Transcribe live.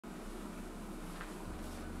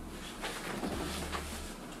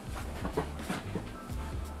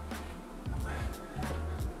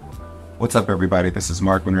What's up everybody, this is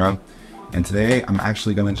Monroe, and today I'm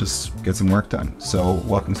actually gonna just get some work done. So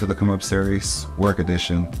welcome to the Come Up series, work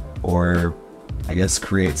edition, or I guess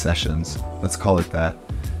create sessions, let's call it that.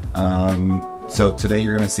 So today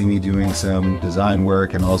you're gonna see me doing some design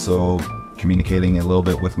work and also communicating a little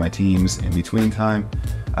bit with my teams in between time.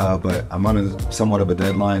 But I'm on somewhat of a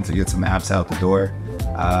deadline to get some apps out the door.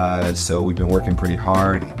 So we've been working pretty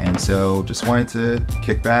hard, and so just wanted to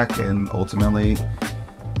kick back and ultimately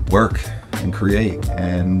work and create,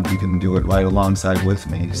 and you can do it right alongside with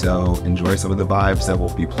me. So enjoy some of the vibes that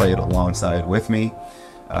will be played alongside with me.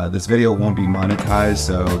 This video won't be monetized,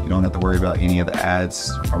 so you don't have to worry about any of the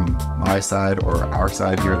ads from my side or our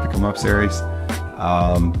side here at the Come Up series.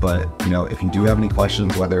 But you know, if you do have any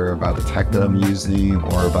questions, whether about the tech that I'm using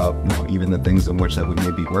or about even the things in which that we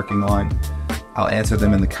may be working on, I'll answer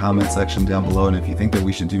them in the comment section down below. And if you think that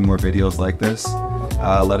we should do more videos like this,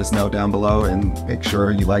 let us know down below, and make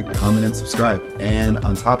sure you like, comment, and subscribe. And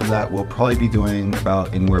on top of that, we'll probably be doing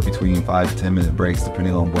about anywhere between 5 to 10 minute breaks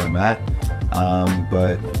depending on where I'm at.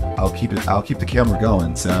 But I'll keep the camera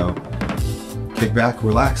going. So kick back,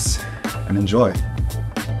 relax, and enjoy.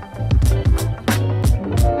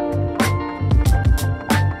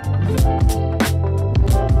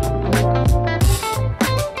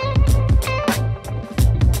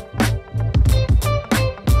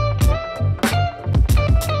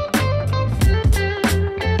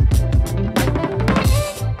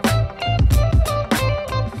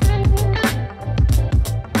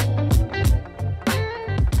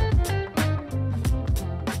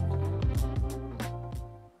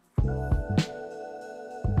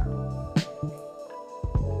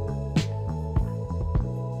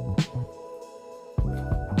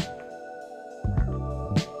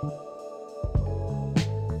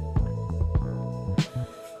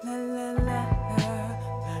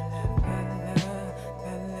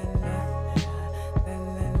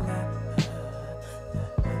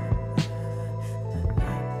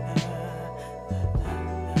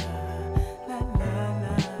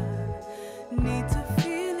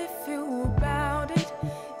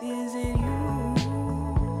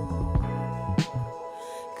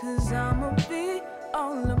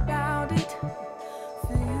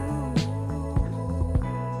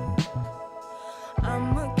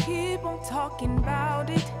 Talking about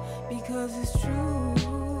it because it's true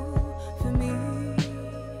for me.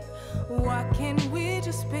 Why can't we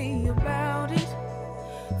just be about it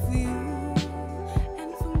for you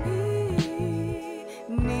and for me?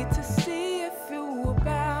 Need to see if you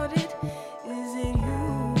about it. Is it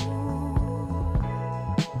you?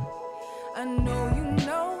 I know you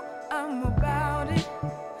know I'm about it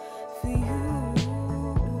for you.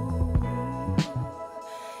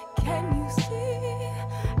 Can you see?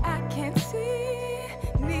 I can't see,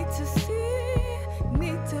 need to see,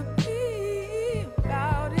 need to be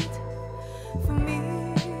about it for me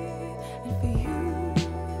and for you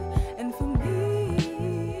and for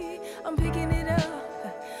me. I'm picking it up,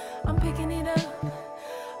 I'm picking it up,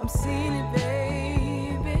 I'm seeing it,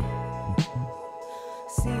 baby.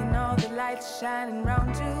 Seeing all the lights shining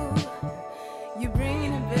around you, you're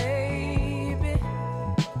bringing it, baby.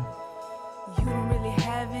 You don't really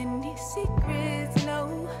have any secrets,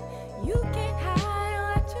 no. You can't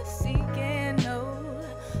hide what you're seeking, no.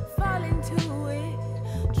 Fall into it,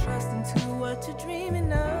 trust into what you're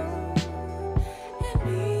dreaming of. And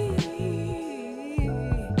me,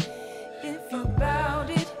 if you're about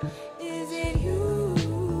it, is it you?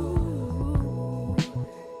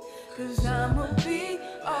 'Cause I'ma be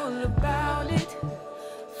all about it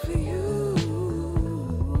for you.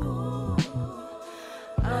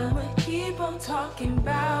 I'ma keep on talking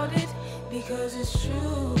about it because it's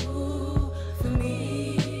true for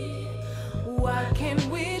me. Why can't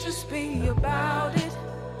we just be about it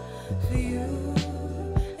for you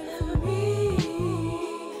and for me?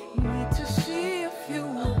 Need to see if you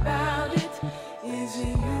about it. Is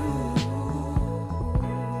it you?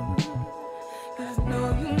 'Cause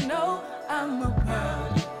you know I'm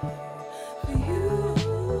about it for you.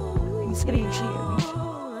 He's gonna use you.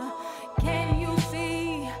 Can you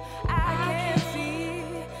see? I can't see.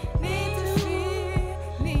 Need to see,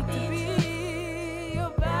 need to be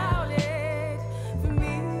about it for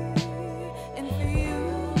me and for you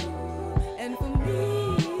and for me.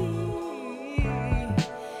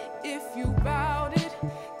 If you about it,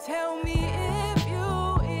 tell me if you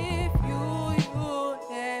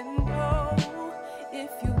and know.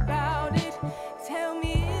 If you about it, tell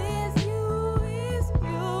me is you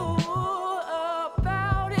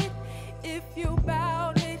about it. If you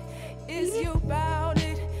about it, is you about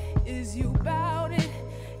it, is you about it,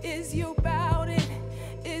 is you about it,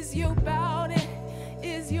 is you about it,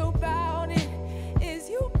 is you about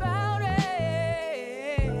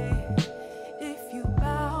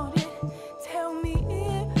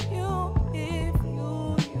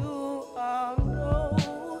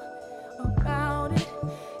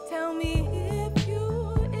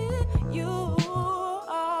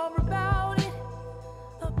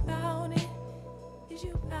Is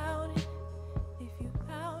you bout it? If you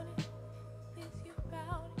bout it, is you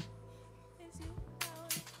bout it? Is you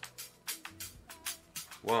bout it?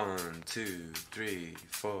 1, 2, 3,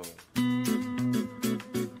 4.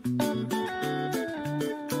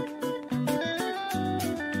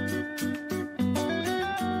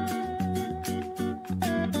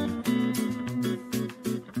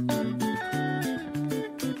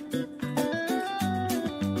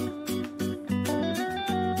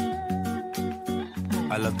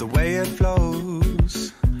 I love the way it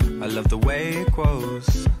flows, I love the way it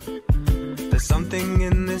grows. There's something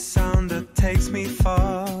in this sound that takes me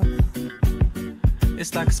far.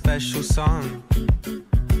 It's like a special song,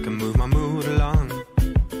 can move my mood along.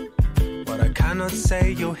 But I cannot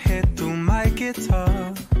say you'll hit through my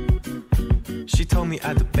guitar. She told me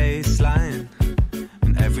at the bass line,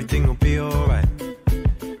 and everything will be alright.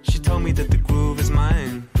 She told me that the groove is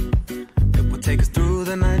mine, it will take us through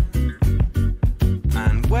the night.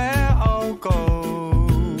 And where I'll go,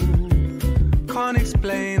 can't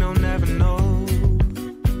explain, I'll never know.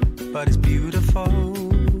 But it's beautiful.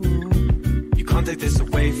 You can't take this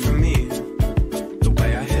away from me. The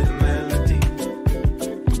way I hear the melody,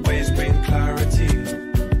 the way it's bringing clarity,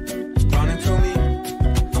 running through me.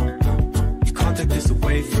 You can't take this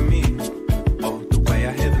away from me. Oh, the way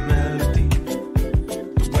I hear the melody,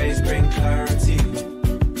 the way it's bringing clarity,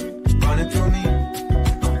 running through me.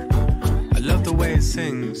 I love the way it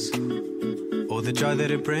sings, all the joy that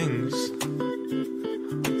it brings.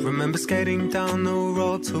 Remember skating down the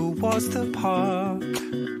road towards the park.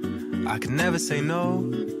 I could never say no,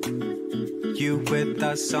 you with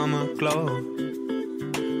that summer glow.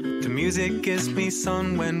 The music gives me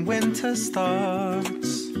sun when winter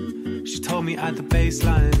starts. She told me at the bass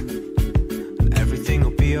line, and everything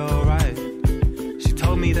will be alright. She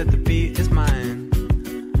told me that the beat is mine,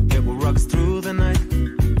 it will rock us through the night.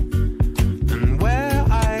 And where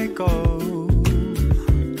I go,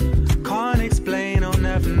 can't explain, I'll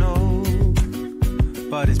never know.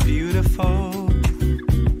 But it's beautiful.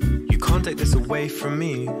 You can't take this away from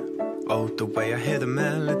me. Oh, the way I hear the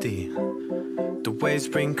melody, the waves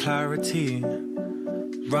bring clarity,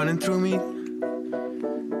 running through me.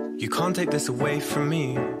 You can't take this away from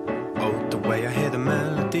me. Oh, the way I hear the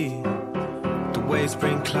melody, the waves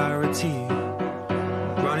bring clarity,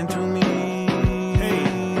 running through me. Hey,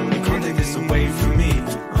 you can't take this away from me.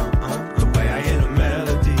 The way I hear the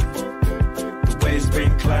melody, the waves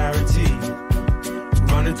bring clarity,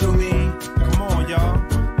 running through me. Come on, y'all.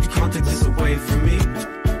 You can't take this away from me.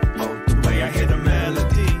 Oh, the way I hear the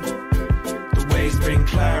melody, the waves bring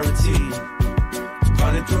clarity,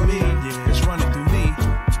 running through me. Yeah, it's running through me.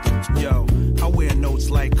 Yo, I wear notes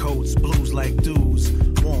like coats, blues like dudes,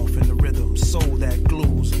 warmth in the rhythm, soul that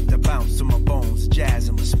glues, that bounce to my bones, jazz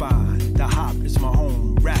in my spine. The hop is my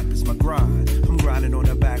home, rap is my grind. I'm grinding on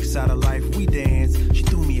the backside of life, we dance. She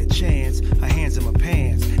threw me a chance, her hands in my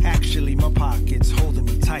pants. Actually, my pockets holding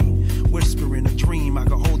me tight. Whispering a dream I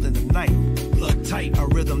could hold in the night. Blood tight, a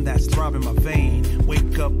rhythm that's throbbing my vein.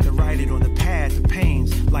 Wake up to write it on the pad, the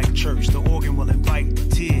pains. Like church, the organ will invite the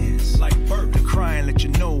tears. Like birth, the crying let you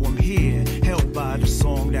know I'm here. Held by the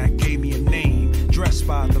song that gave me a name. Dressed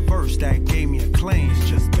by the verse that gave me a claim. It's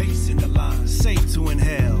just bass in the line, safe to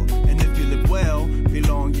inhale. And if you live well,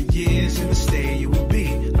 belong your years in the stay you will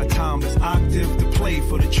be. A timeless octave to play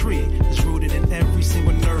for the tree. It's rooted in every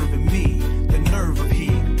single nerve in me. The nerve of he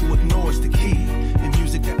who ignores the key. The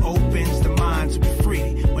music that opens the mind to be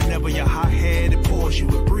free. Whenever you're hot-headed, pours you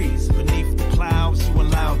a breeze. Beneath the clouds you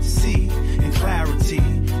allowed to see. In clarity,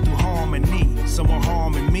 through harmony. Someone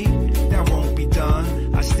harming me, that won't be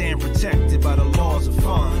done. I stand protected by the laws of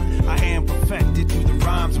fun. I am perfected through the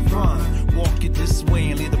rhymes of run. Walk it this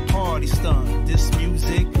way and leave the party stunned. This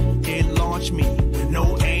music, it launched me with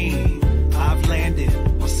no aim. I've landed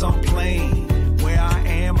on some plane. Where I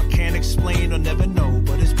am, I can't explain or never know,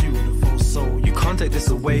 but it's beautiful. So You can't take this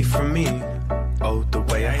away from me. Oh, the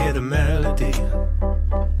way I hear the melody,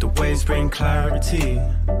 the waves bring clarity,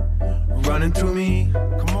 running through me.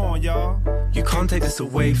 come on, y'all. You can't take this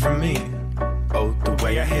away from me. Oh, the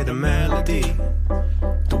way I hear the melody,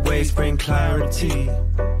 the waves bring clarity,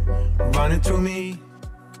 running through me.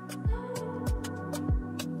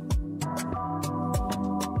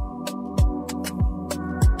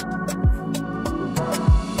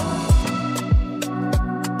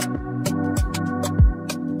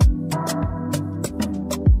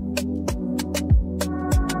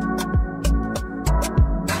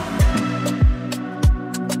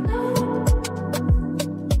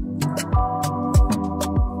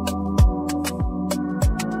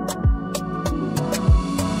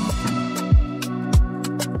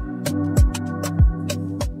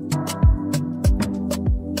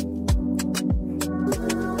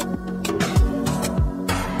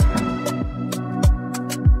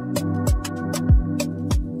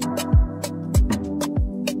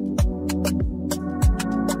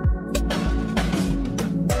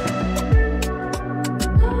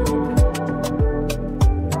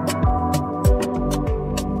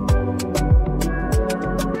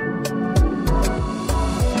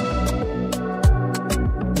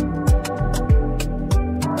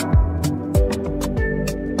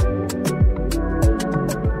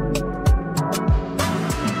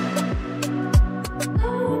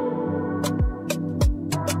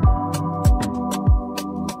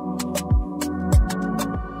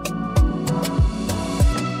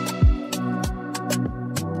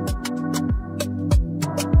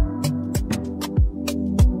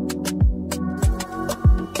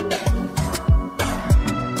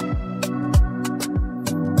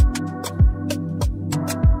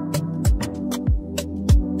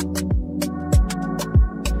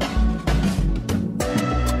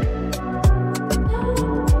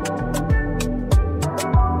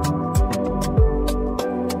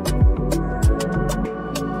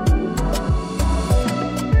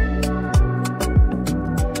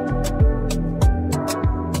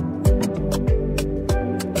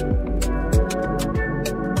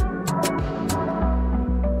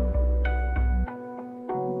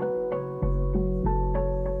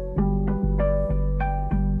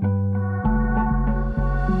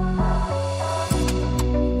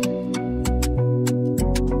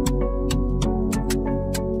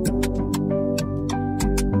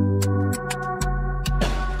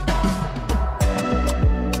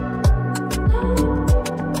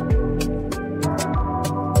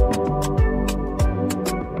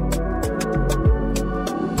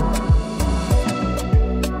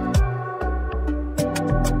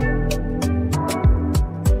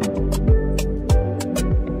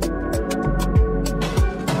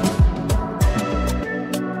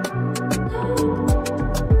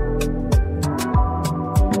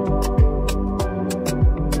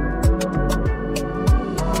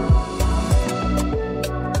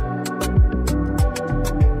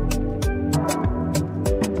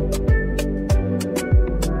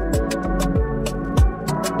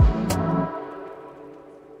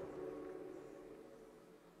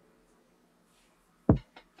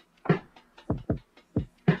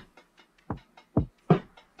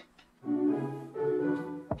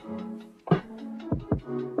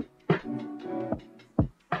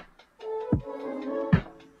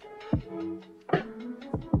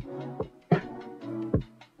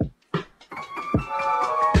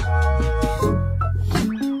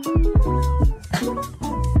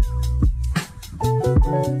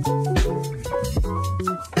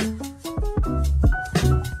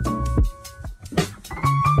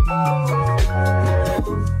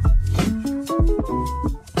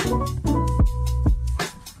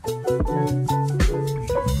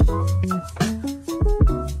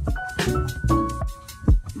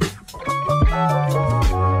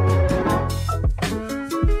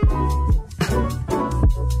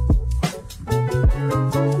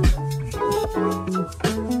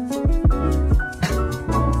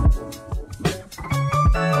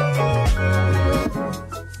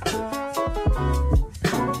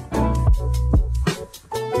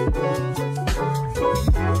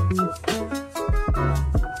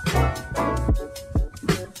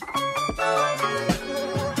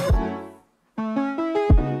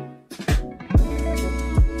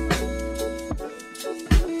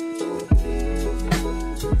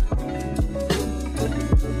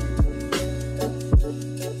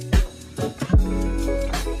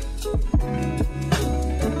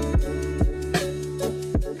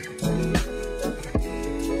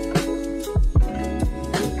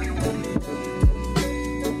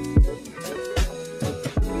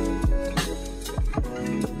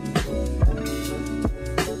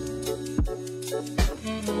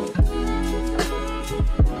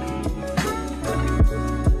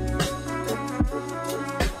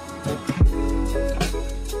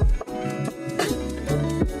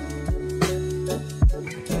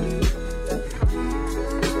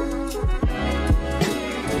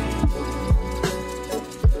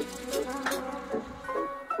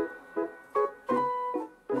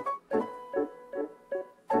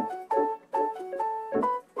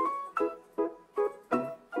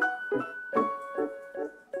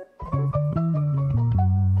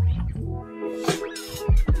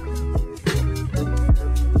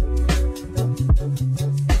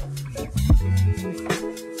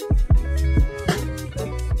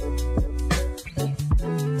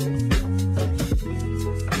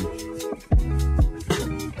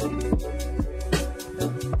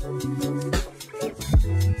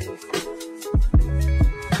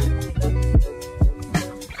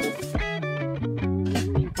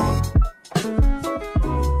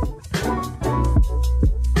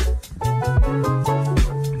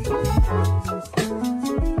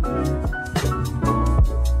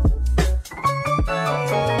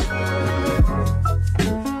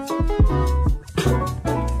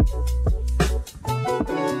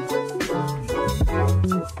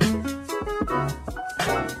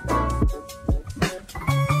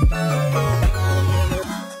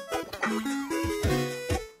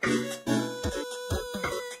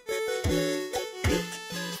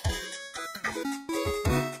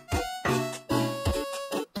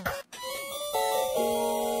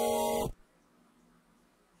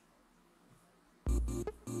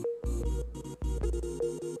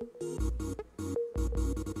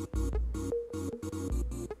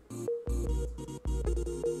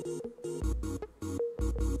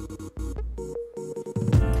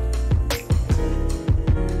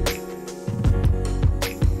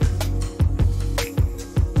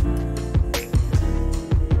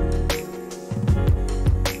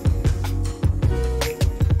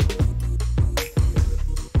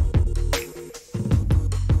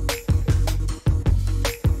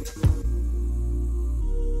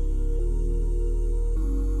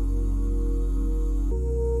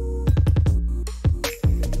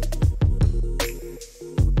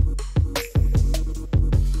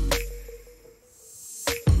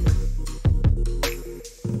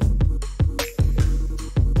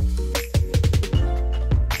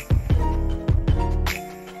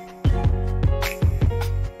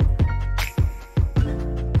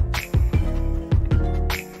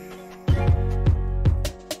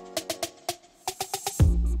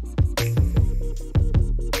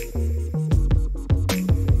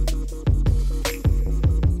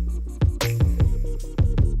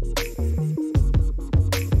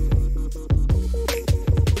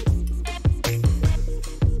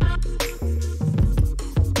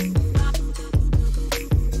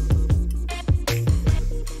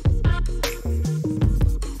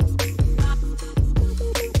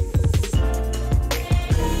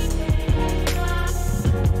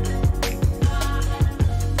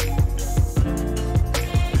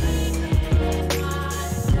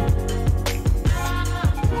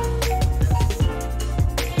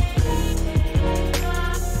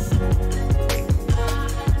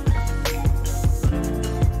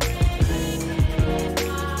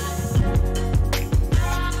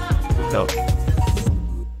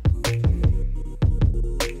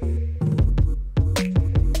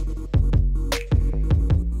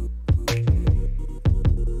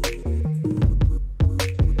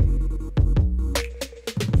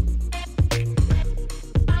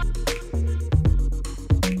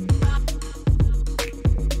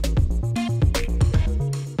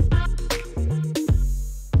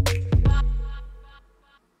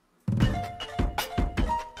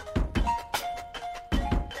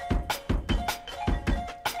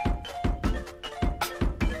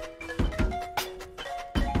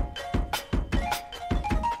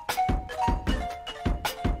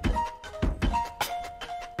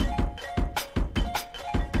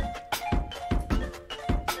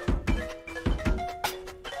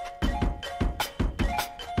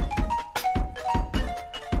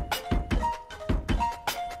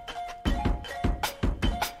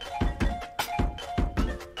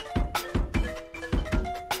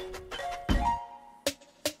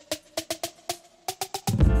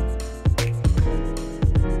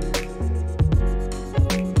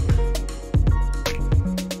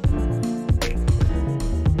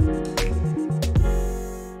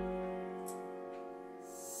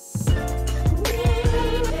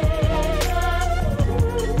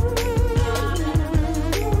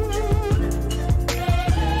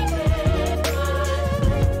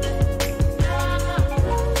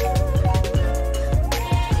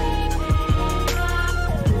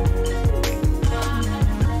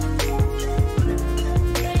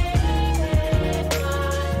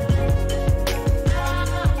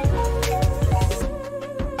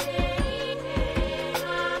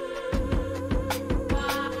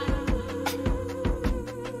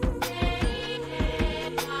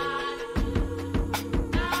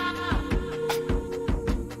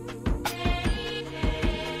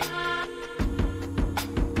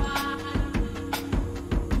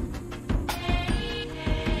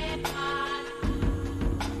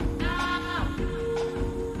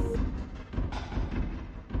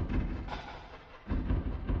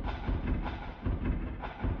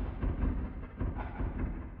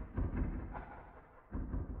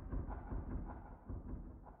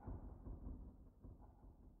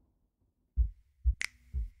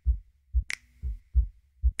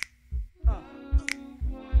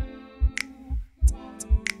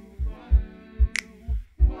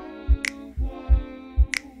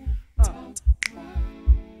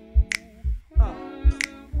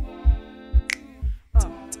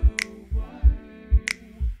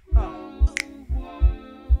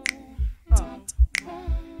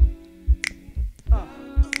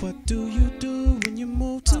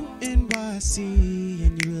 MPC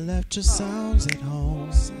and you left your sounds at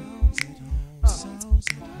home.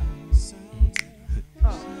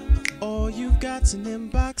 All you got's an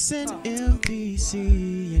inbox and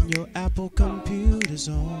MPC and your Apple computer's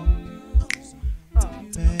on.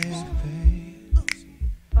 Baby,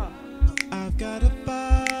 I've got a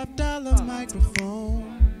 $5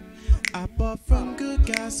 microphone I bought from good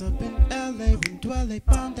guys up in LA when Dwele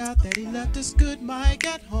found out that he left his good mic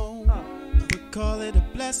at home. But call it a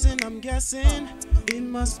blessing, I'm guessing it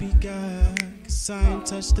must be God, 'cause I ain't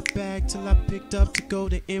touched the bag till I picked up to go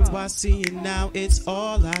to NYC, and now it's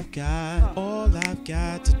all I've got. All I've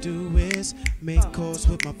got to do is make calls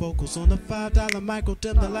with my vocals on the $5 micro,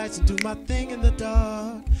 dim the lights and do my thing in the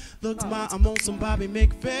dark. Look, I'm on some Bobby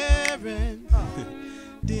McFerrin.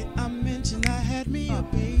 Did I mention I had me a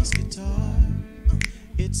bass guitar?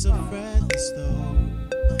 It's a fretless though,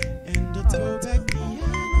 and a throwback piano.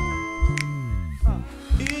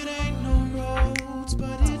 It ain't no Rhodes,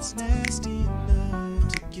 but it's nasty enough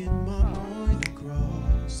to get my point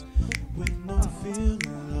across with no feeling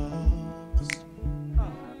lost.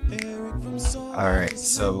 Eric from Soul. Alright,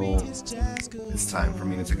 so it's time for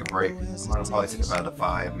me to take a break. I'm gonna probably take about a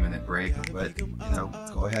 5-minute break, but you know,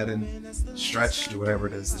 go ahead and stretch, do whatever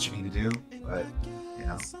it is that you need to do, but you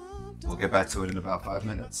know, we'll get back to it in about 5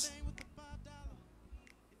 minutes.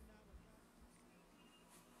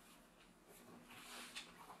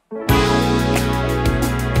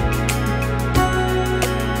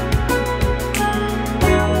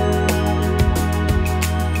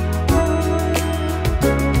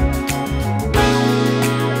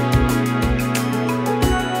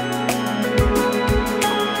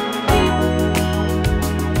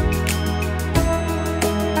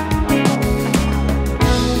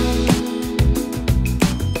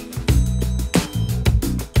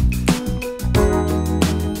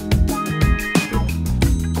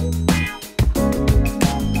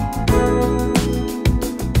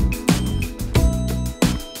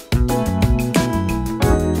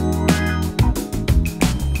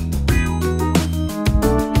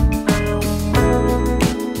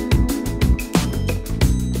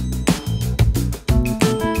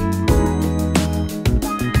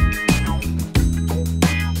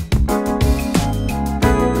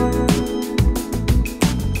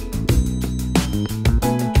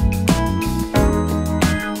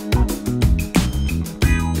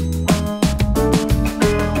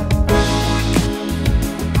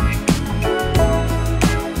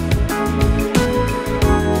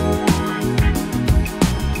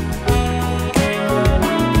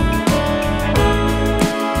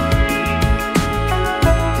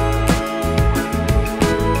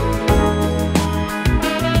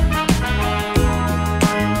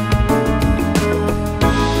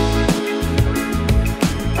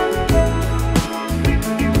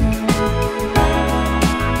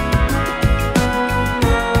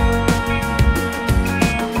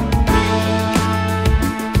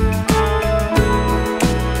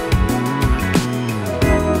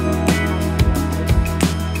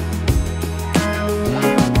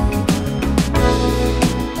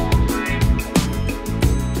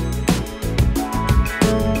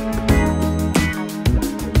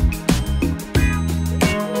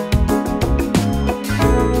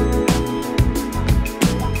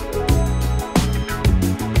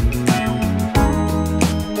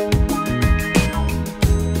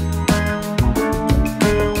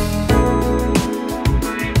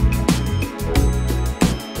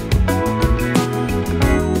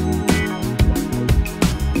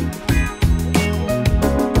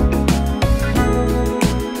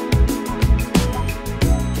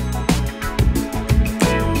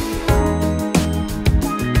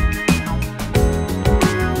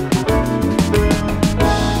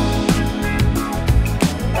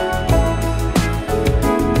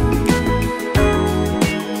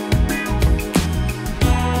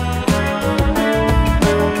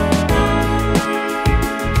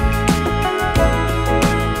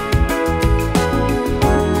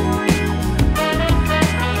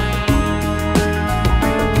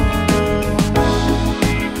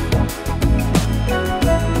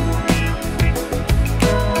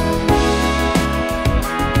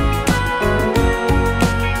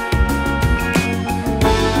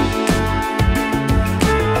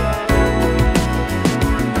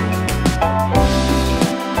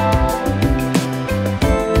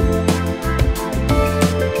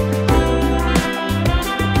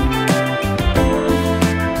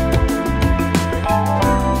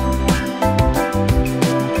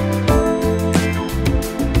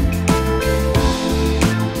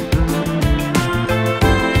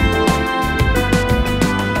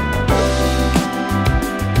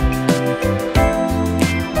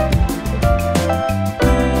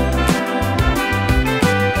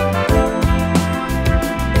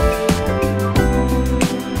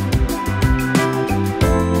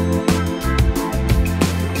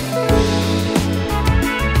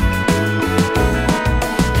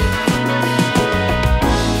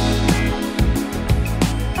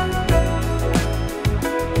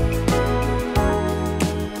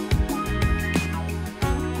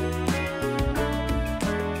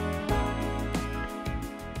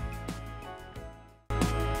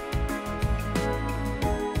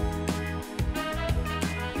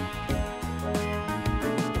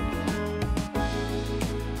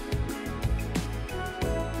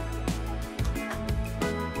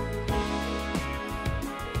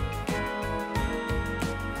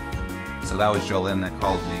 So that was LYNN that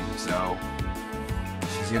called me. So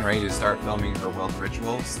she's getting ready to start filming her wealth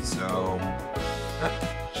rituals. So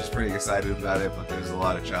she's pretty excited about it, but there's a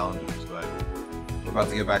lot of challenges. But we're about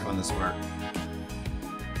to get back on this work.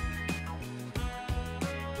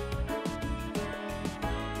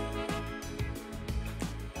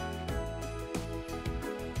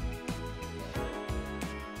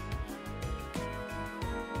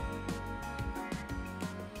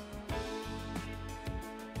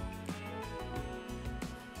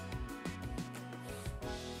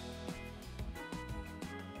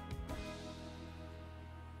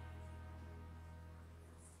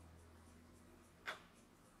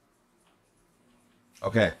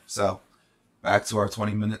 Okay, so back to our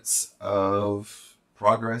 20 minutes of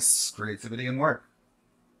progress, creativity, and work.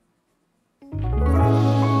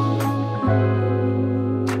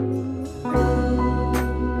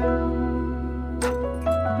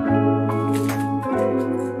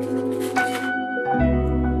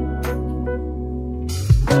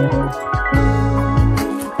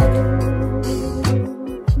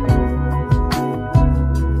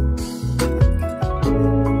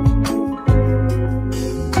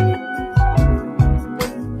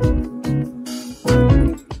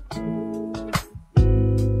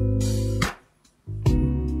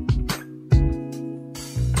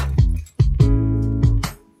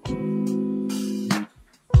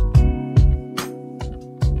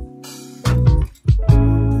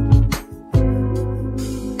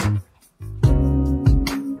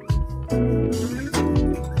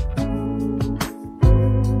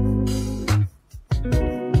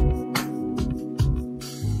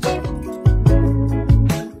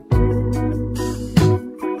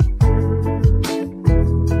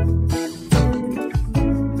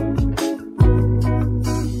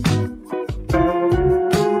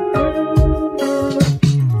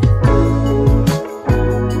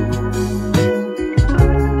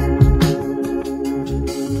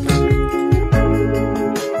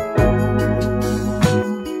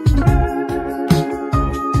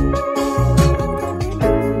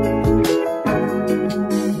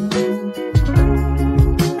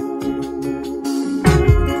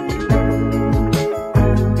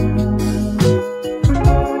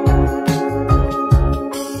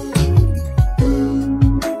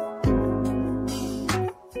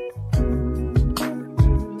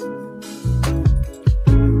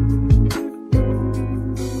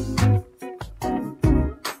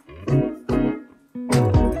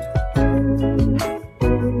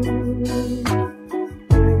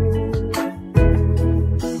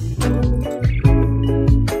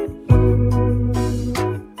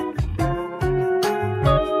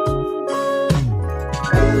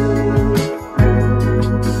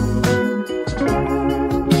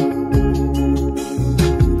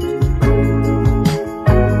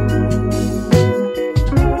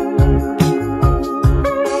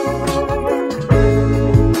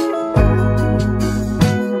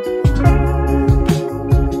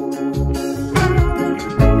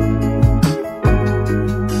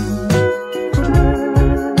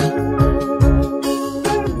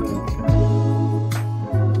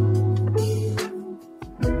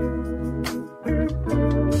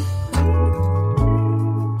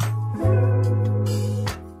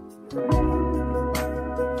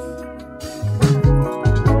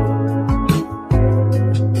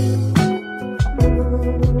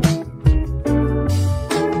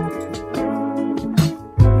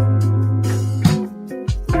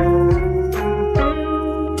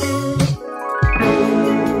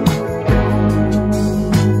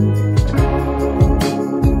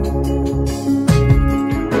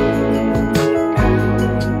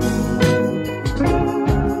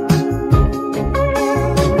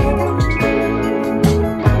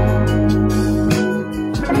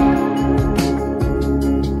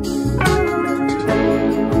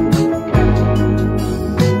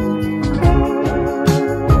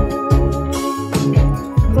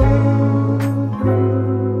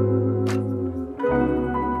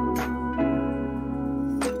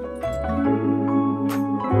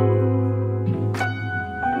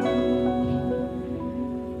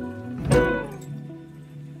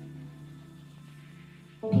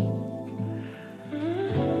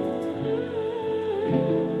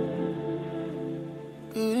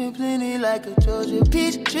 like a Georgia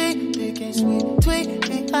peach tree, big and sweet, tweet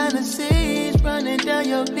behind the scenes, running down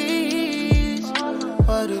your knees.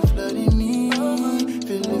 Water flooding me,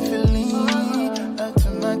 feeling, up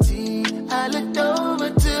to my teeth. I looked over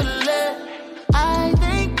to the left. I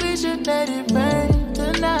think we should let it rain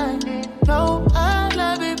tonight. No, I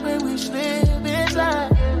love it when we slip and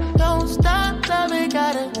slide. Don't stop, love it,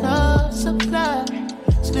 got enough supply.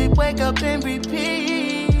 Sleep wake up and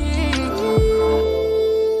repeat.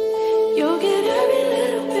 You'll get every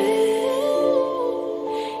little bit.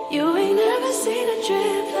 You ain't never seen a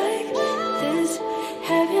drip like this.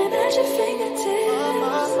 Heaven at your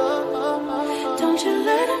fingertips. Don't you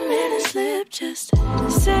let a minute slip. Just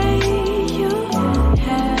say you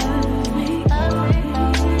have me.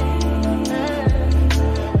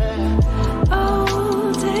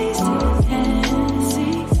 Oh, taste and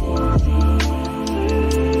see.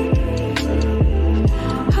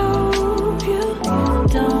 Hope you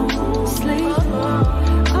don't sleep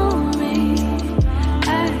on me.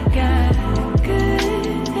 I got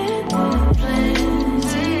good and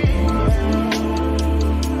plenty.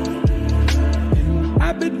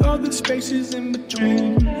 I've been all the spaces in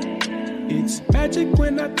between. It's magic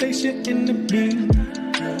when I taste you in the beam.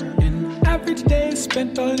 An average day is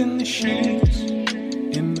spent all in the sheets.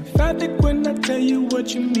 Emphatic when I tell you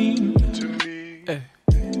what you mean to me.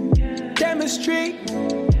 Chemistry,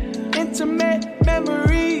 intimate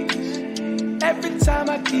memories. Every time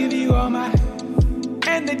I give you all my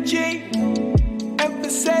energy.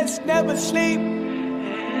 Emphasis, never sleep.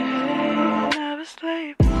 Never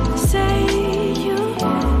sleep. Say you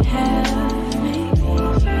have me.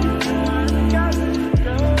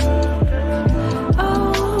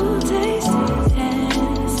 Oh, taste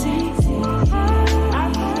and see.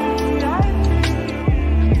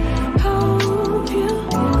 Hope you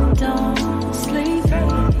don't sleep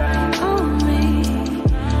on me.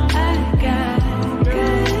 I got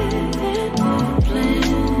good and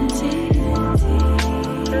plenty.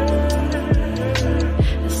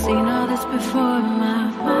 I've seen all this before in my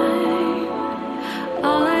mind.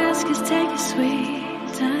 All I ask is take a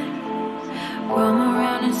sweet time. Roam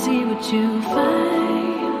around and see what you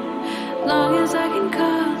find. Long as I can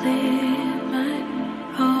call it mine.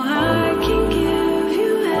 Oh, I can give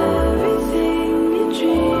you everything you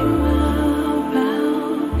dream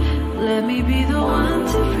about. Let me be the one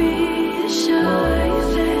to reassure you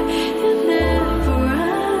that you'll never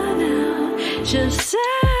run out. Just say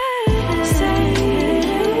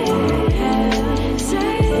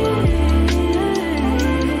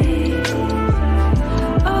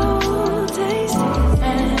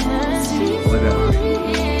What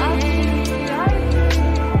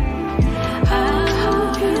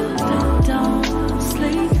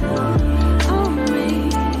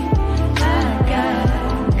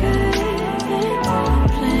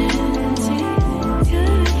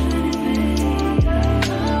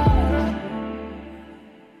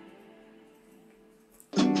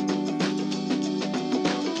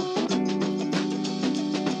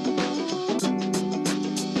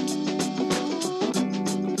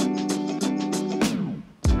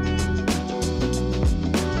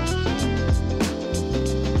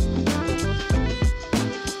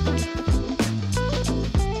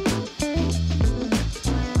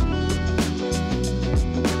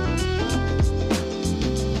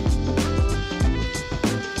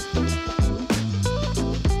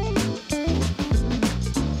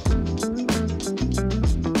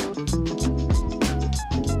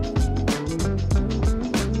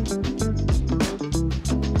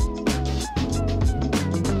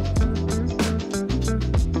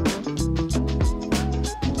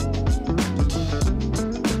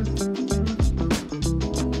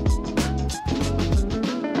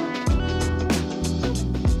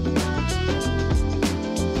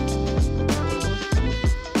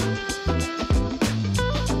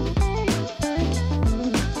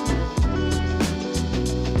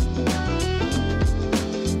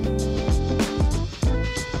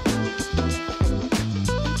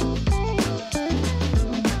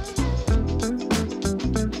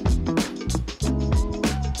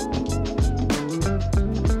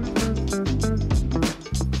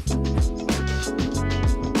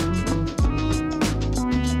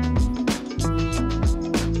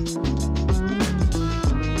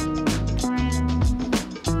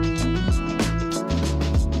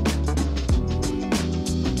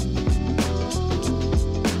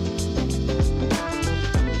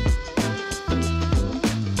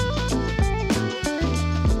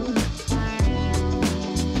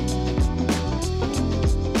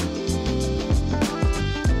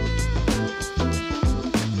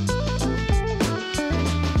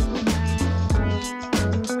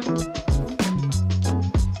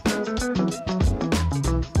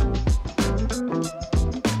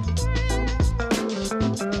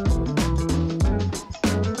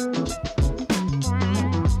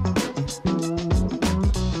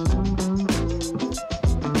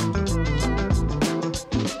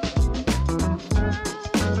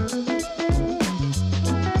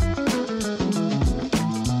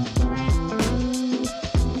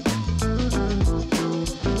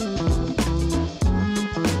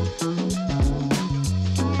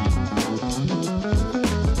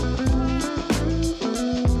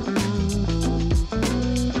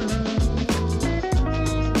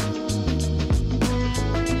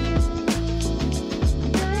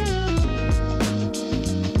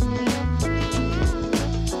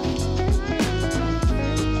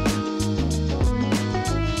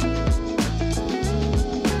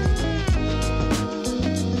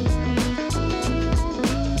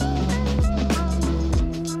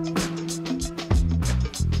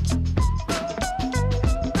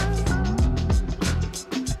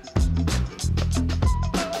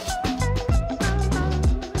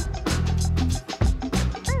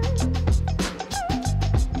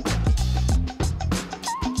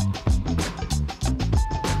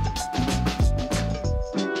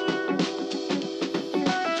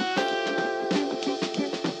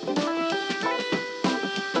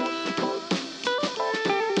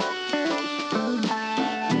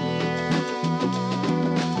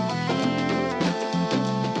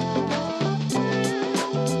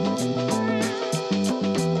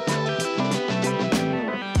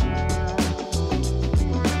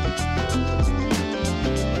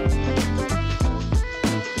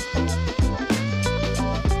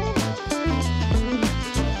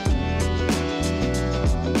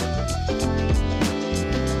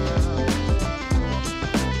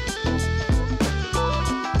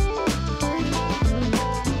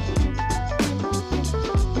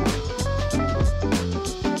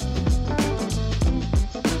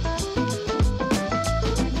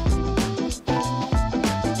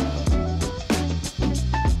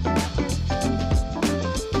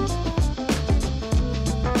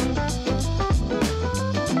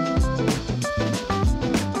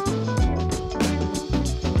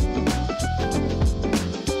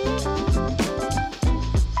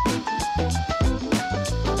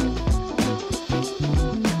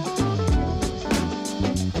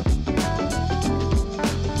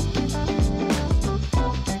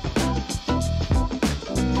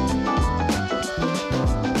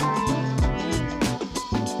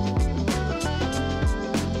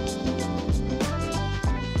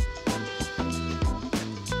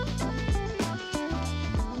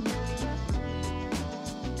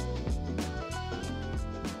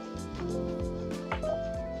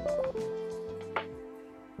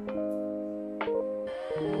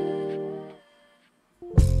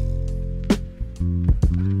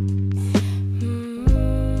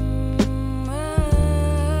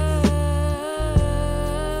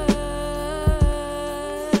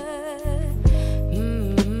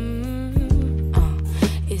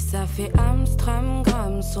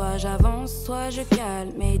soit j'avance, soit je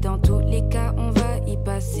calme. Mais dans tous les cas, on va y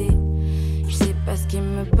passer. Je sais pas ce qui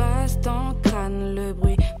me passe dans le crâne, le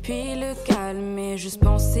bruit, puis le calme. Et juste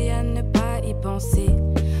penser à ne pas y penser.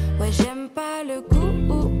 Ouais, j'aime pas le goût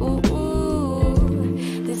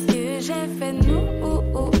de ce que j'ai fait nous.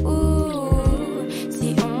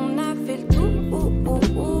 Si on a fait le tout,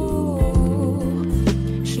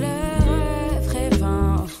 je le referai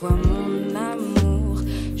 20 fois mon amour.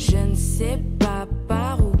 Je ne sais pas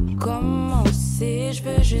par où commencer, je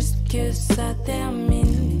veux juste que ça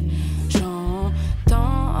termine.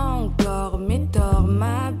 J'entends encore mes torts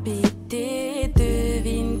m'habiter.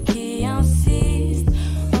 Devine qui insiste,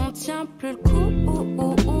 on tient plus le coup.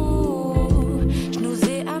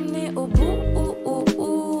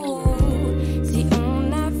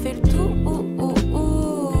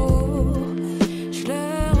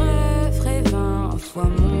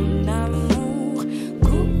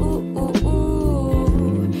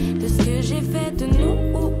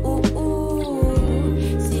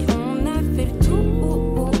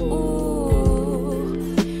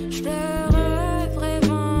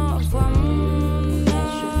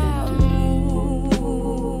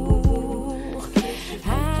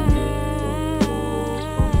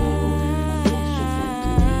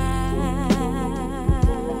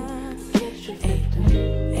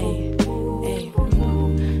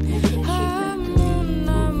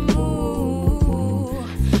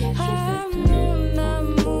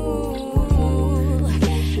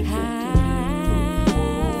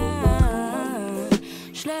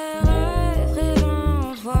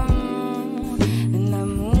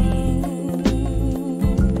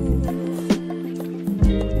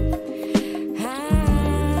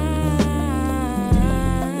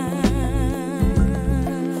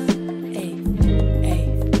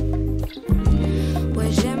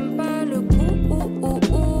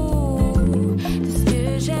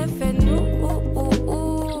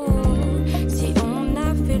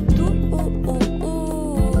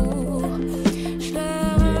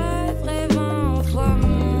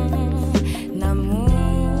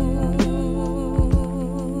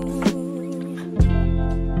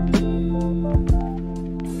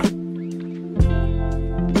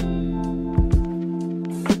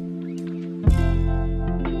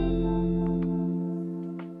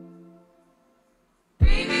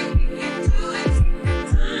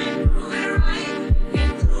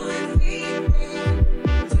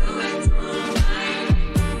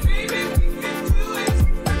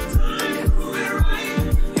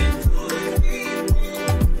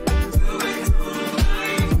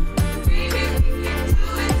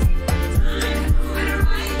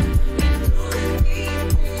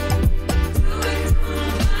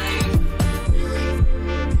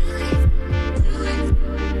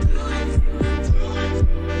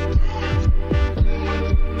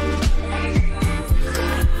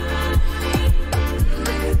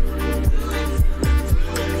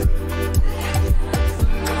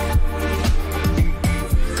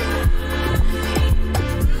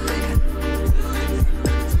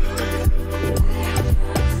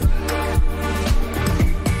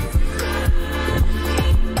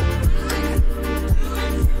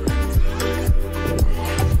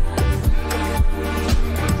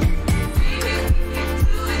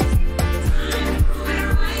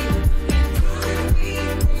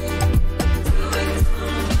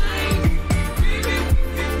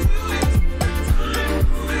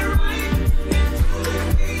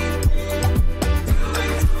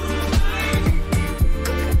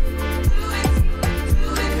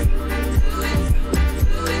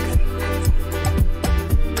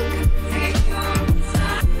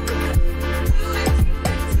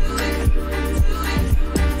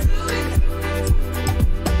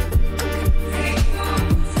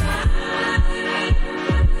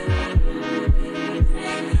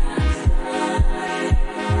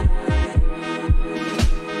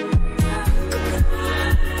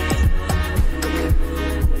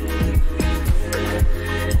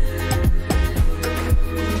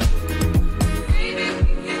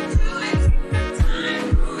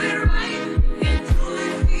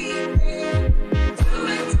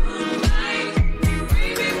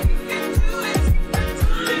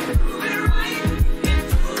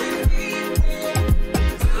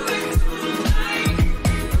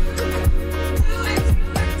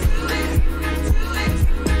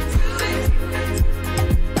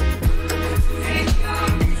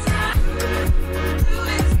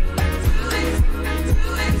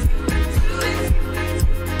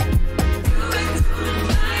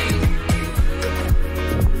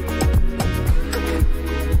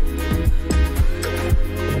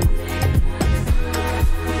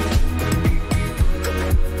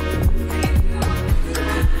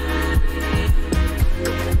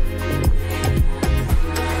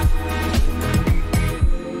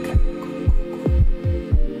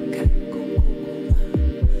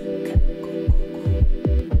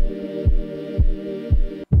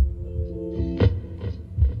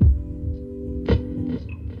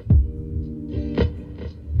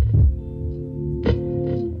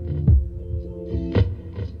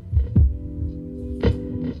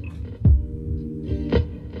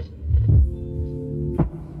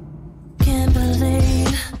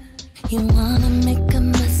 You wanna make a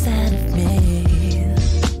mess out of me,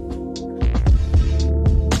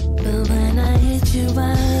 but when I hit you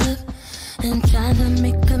up and try to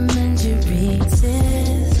make amends, you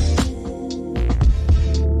resist.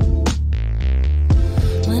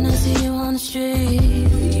 When I see you on the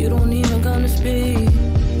street, you don't even gonna speak.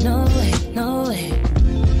 No way, no way.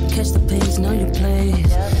 Catch the pace, know your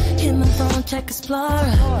place. Hit my phone, check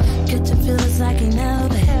Explorer. Get your feelings like you know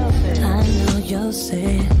it. I know you'll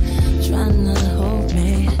say it. Trying to hold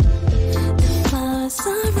me. The flowers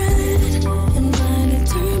are red and mine it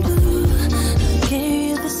turn blue. I gave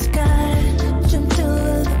you the sky, jump to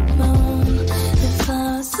the moon. The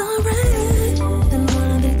flowers are red and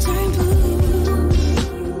mine it turn blue.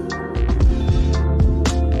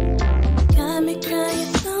 Got me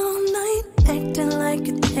crying all night, acting like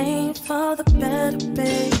it ain't for the better,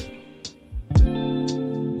 babe.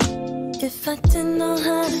 If I didn't know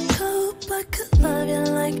how to cope, I could love you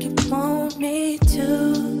like you want me to.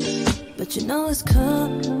 But you know it's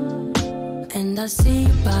cool, and I see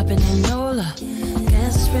you popping in Nola.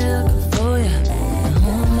 Guess it's real good for ya. And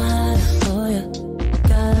who am I to hold ya?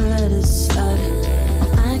 Gotta let it slide.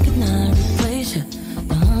 I could not replace ya.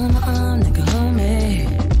 But hold my arm, nigga, hold me.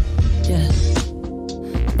 Yeah,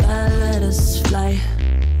 gotta let us fly.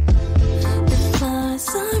 The flowers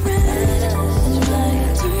are red and your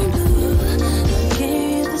light turn blue.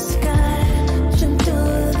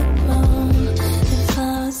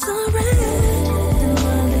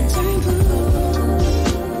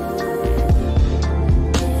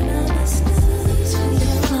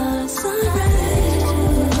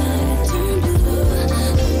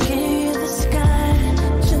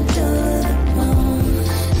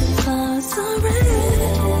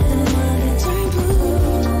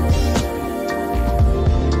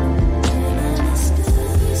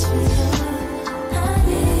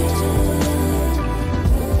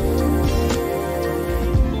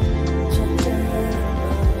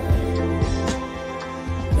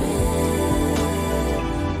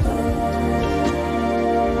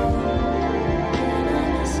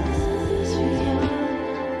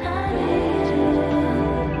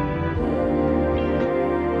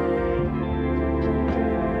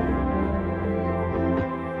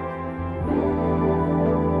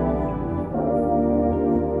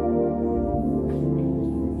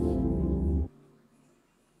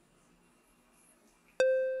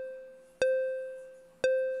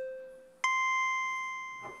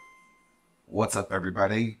 What's up,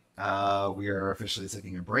 everybody? We are officially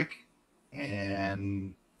taking a break,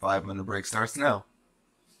 and 5-minute break starts now.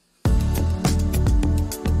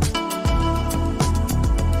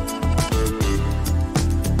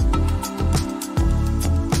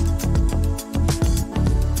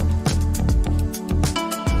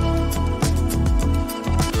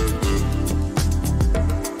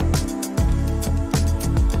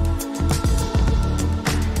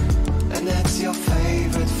 And that's your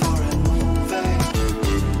favorite foreign movie,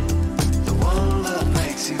 the one that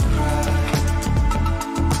makes you cry,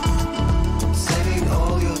 saving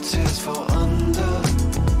all your tears for under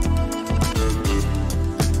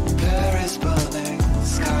Paris burning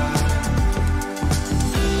sky.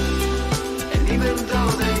 And even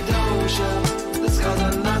though they don't show, the scars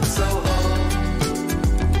are not so old.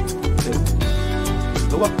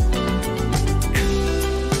 Go up.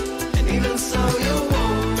 And even so you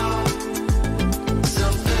won't know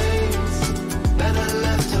some things better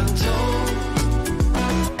left untold.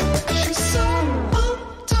 She's so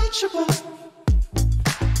untouchable.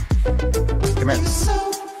 Come here. She's so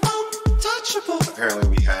untouchable. Apparently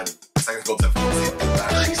we had technical difficulties.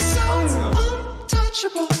 She's so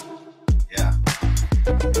untouchable. Yeah.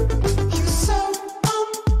 You're so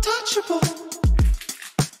untouchable.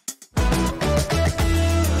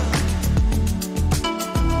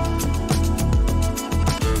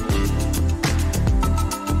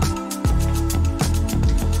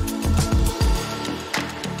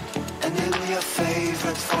 And in your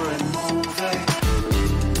favorite foreign movie,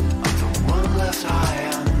 I'm the one left high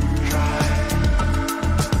and dry.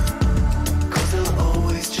 'Cause they'll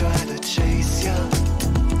always try to chase you.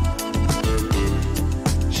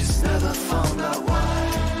 She's never found out why.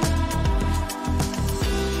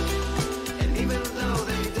 And even though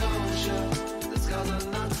they don't show, the scars are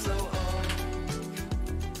not so old.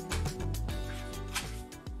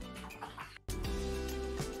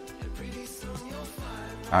 And pretty soon you'll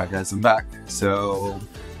find Alright guys, I'm back. So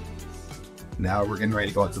now we're getting ready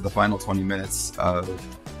to go into the final 20 minutes of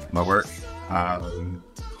my work.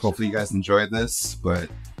 Hopefully you guys enjoyed this, but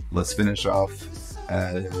let's finish off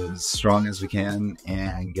as strong as we can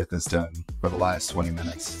and get this done for the last 20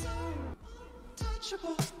 minutes.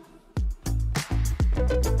 untouchable.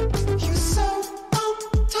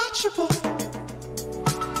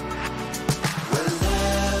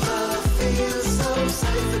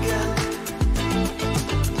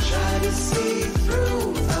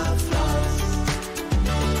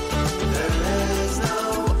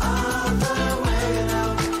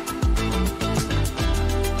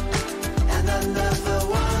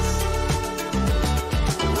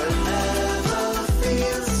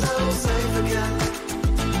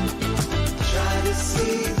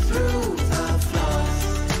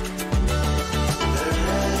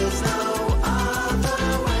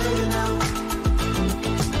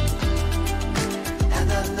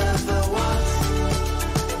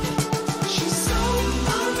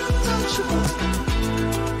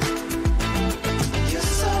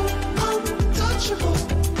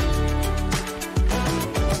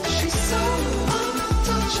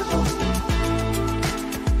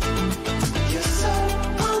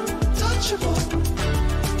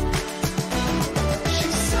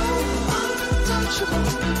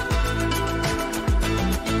 untouchable.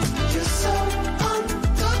 You're so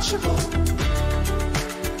untouchable.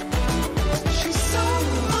 She's so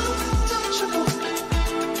untouchable.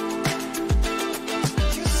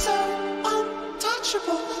 You're so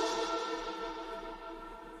untouchable.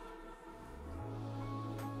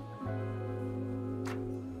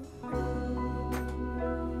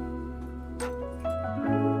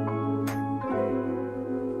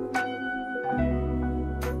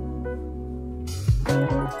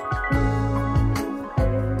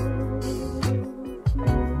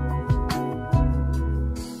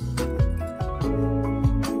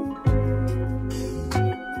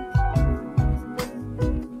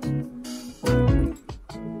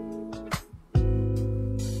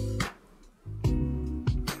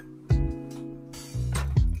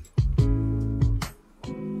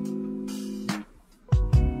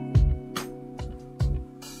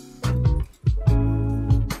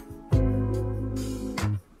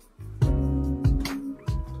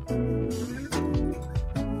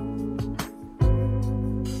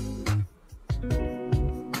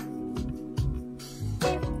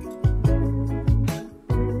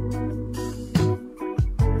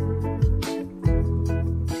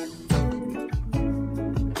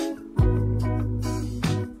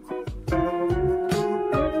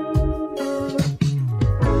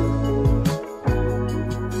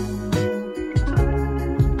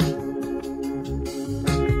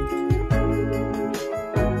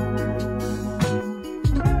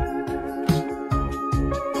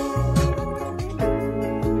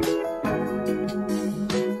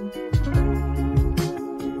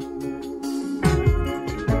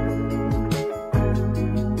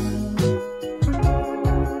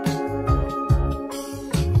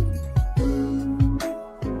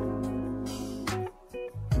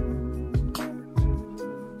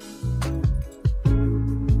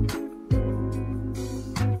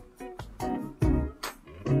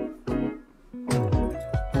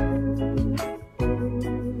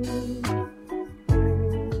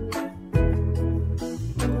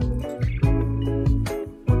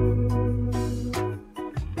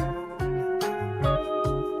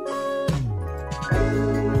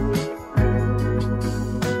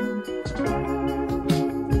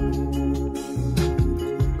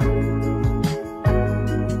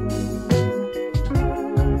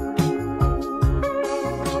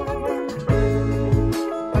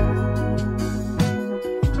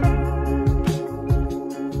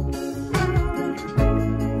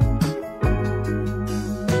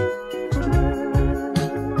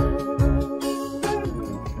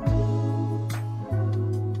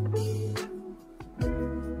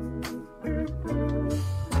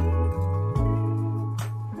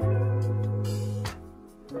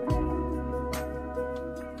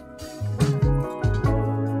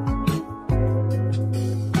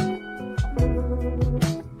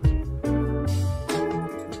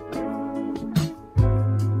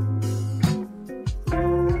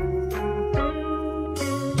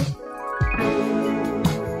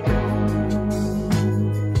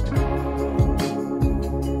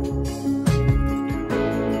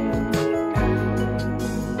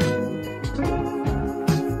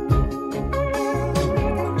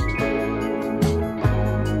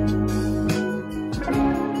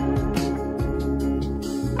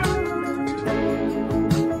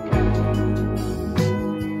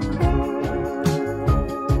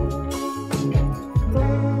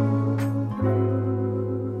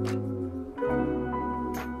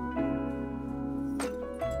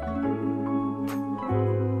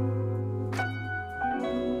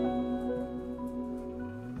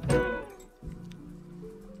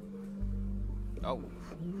 Oh.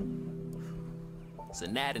 It's a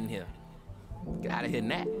gnat in here. Get out of here,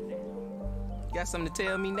 gnat. You got something to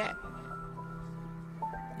tell me, gnat?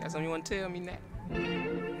 You got something you want to tell me, gnat?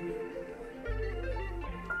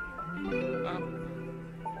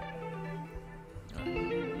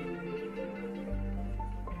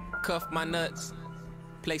 Cuff my nuts.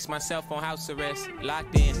 Place myself on house arrest.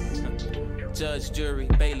 Locked in. Judge, jury,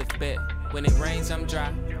 bailiff, bet. When it rains, I'm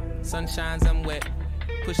dry. Sun shines, I'm wet.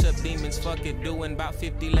 Push up demons, fuck it, doing about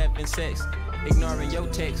 50, 11 sex. Ignoring your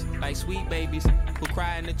text, like sweet babies who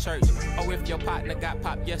cry in the church. Or if your partner got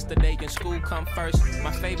popped yesterday and school come first.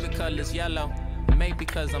 My favorite color's yellow, maybe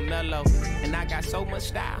cause I'm mellow. And I got so much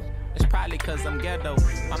style, it's probably cause I'm ghetto.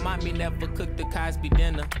 My mommy never cooked the Cosby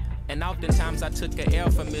dinner. And oftentimes I took an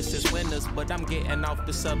L from Mrs. Winters, but I'm getting off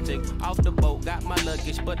the subject. Off the boat, got my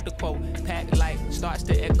luggage, but the quote, packed light, starts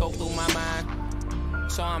to echo through my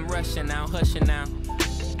mind. So I'm rushing now, hushing now.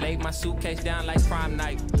 Laid my suitcase down like prom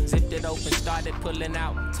night. Zipped it open, started pulling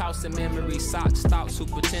out. Tossing memories, socks, thoughts who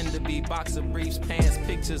pretend to be. Boxer briefs, pants,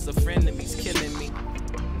 pictures of frenemies killing me.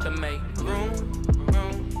 To make room,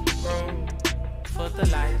 room for the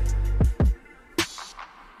light.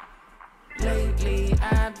 Lately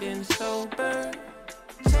I've been sober,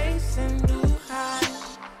 chasing new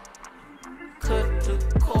highs. Cut the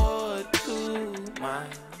cord to my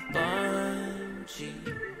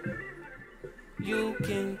bungee. You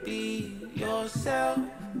can be yourself,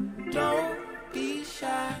 don't be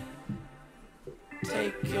shy.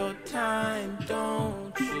 Take your time,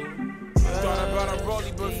 don't you? Thought about a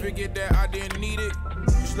rollie, but figured that I didn't need it.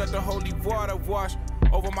 Just let the holy water wash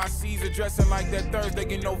over my Caesar, dressing like that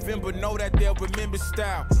Thursday in November. Know that they'll remember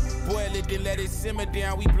style. Boil it, then let it simmer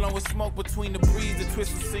down. We blowing smoke between the breeze, the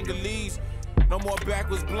twist of singlese. No more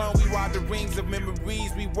backwards blown, we ride the rings of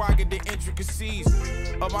memories. We rocket the intricacies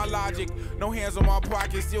of my logic. No hands on my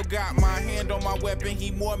pocket, still got my hand on my weapon.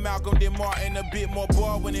 He more Malcolm than Martin, a bit more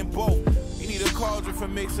Baldwin than both. You need a cauldron for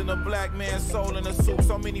mixing a black man's soul in a soup.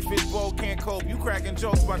 So many fish bowl can't cope. You cracking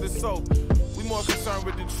jokes about the soap. We more concerned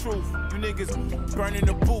with the truth. You niggas burning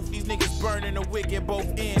the booth. These niggas burning the wick at both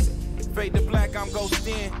ends. Fade to black, I'm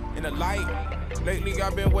ghosting in the light. Lately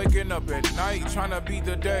I've been waking up at night, trying to beat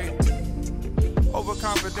the day.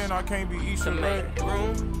 Overconfident, I can't be each to make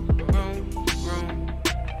room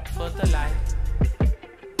for the light.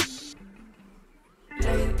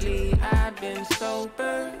 Lately I've been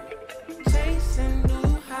sober, chasing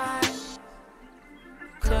new highs.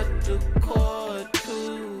 Cut the cord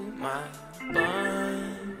to my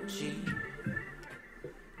bungee.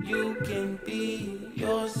 You can be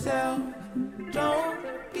yourself, don't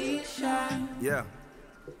be shy. Yeah.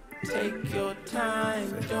 Take your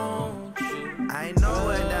time, don't you? I know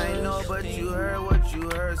what I know, but you heard what you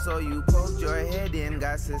heard, so you poked your head in.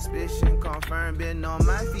 Got suspicion confirmed, been on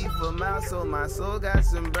my feet for miles, so my soul got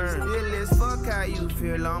some burn. Still as fuck how you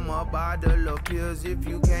feel, I'm a bottle of pills. If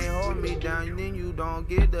you can't hold me down, then you don't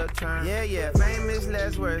get a turn. Yeah, famous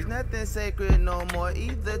last words, nothing sacred no more.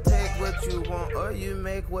 Either take what you want or you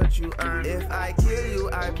make what you earn. If I kill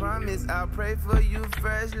you, I promise I'll pray for you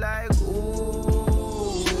first, like ooh.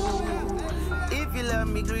 If you love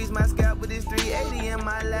me, grease my scalp with this 380 in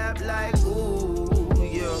my lap, like ooh,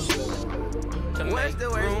 yeah. What's the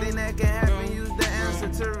worst thing that can happen? Use the answer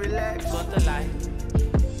to relax. For the light.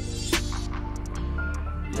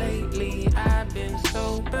 Lately I've been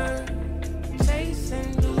sober,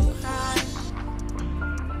 chasing new highs.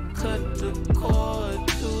 Cut the cord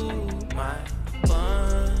to my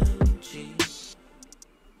bungee.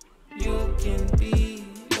 You can be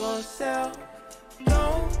yourself,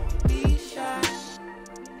 don't be shy.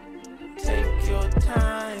 Take your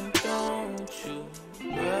time, don't you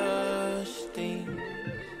rush things.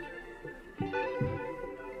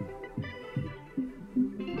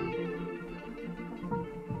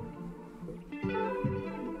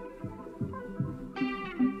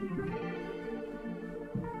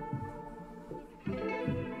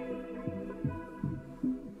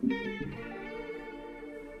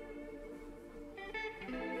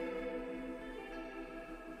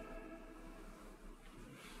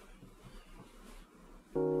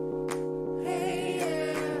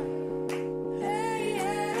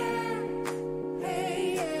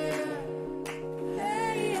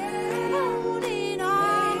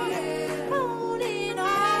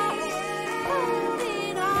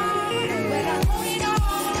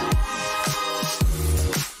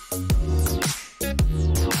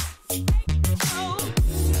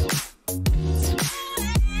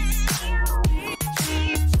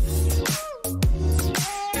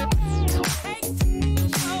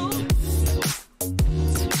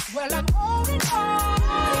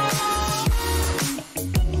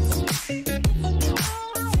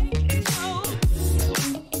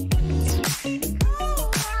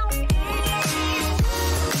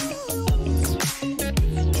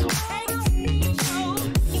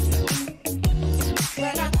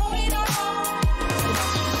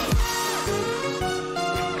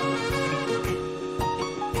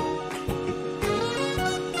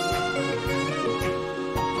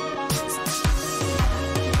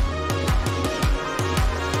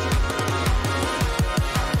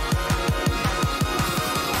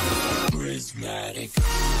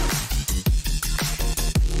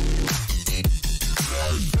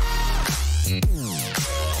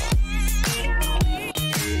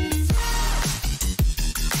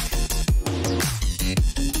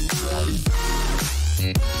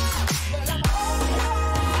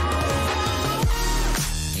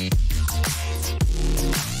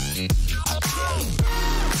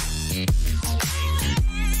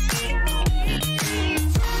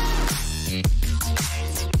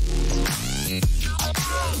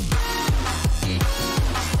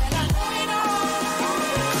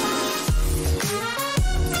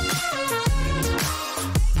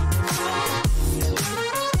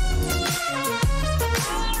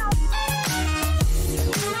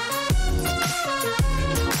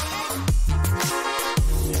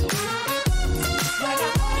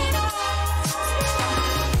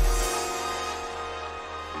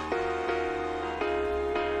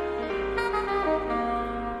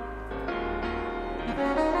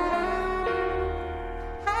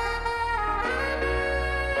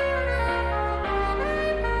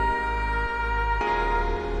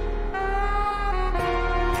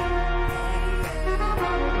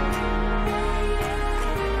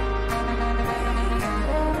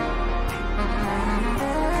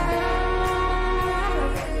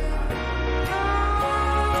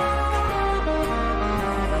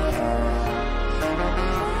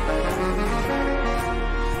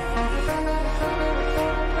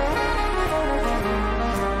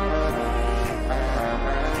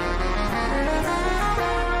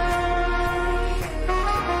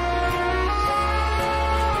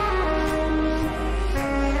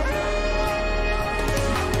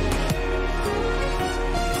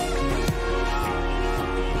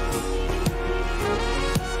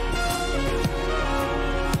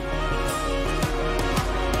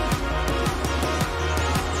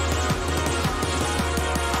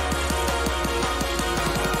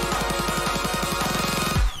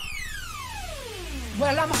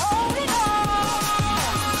 Well, I'm holding on.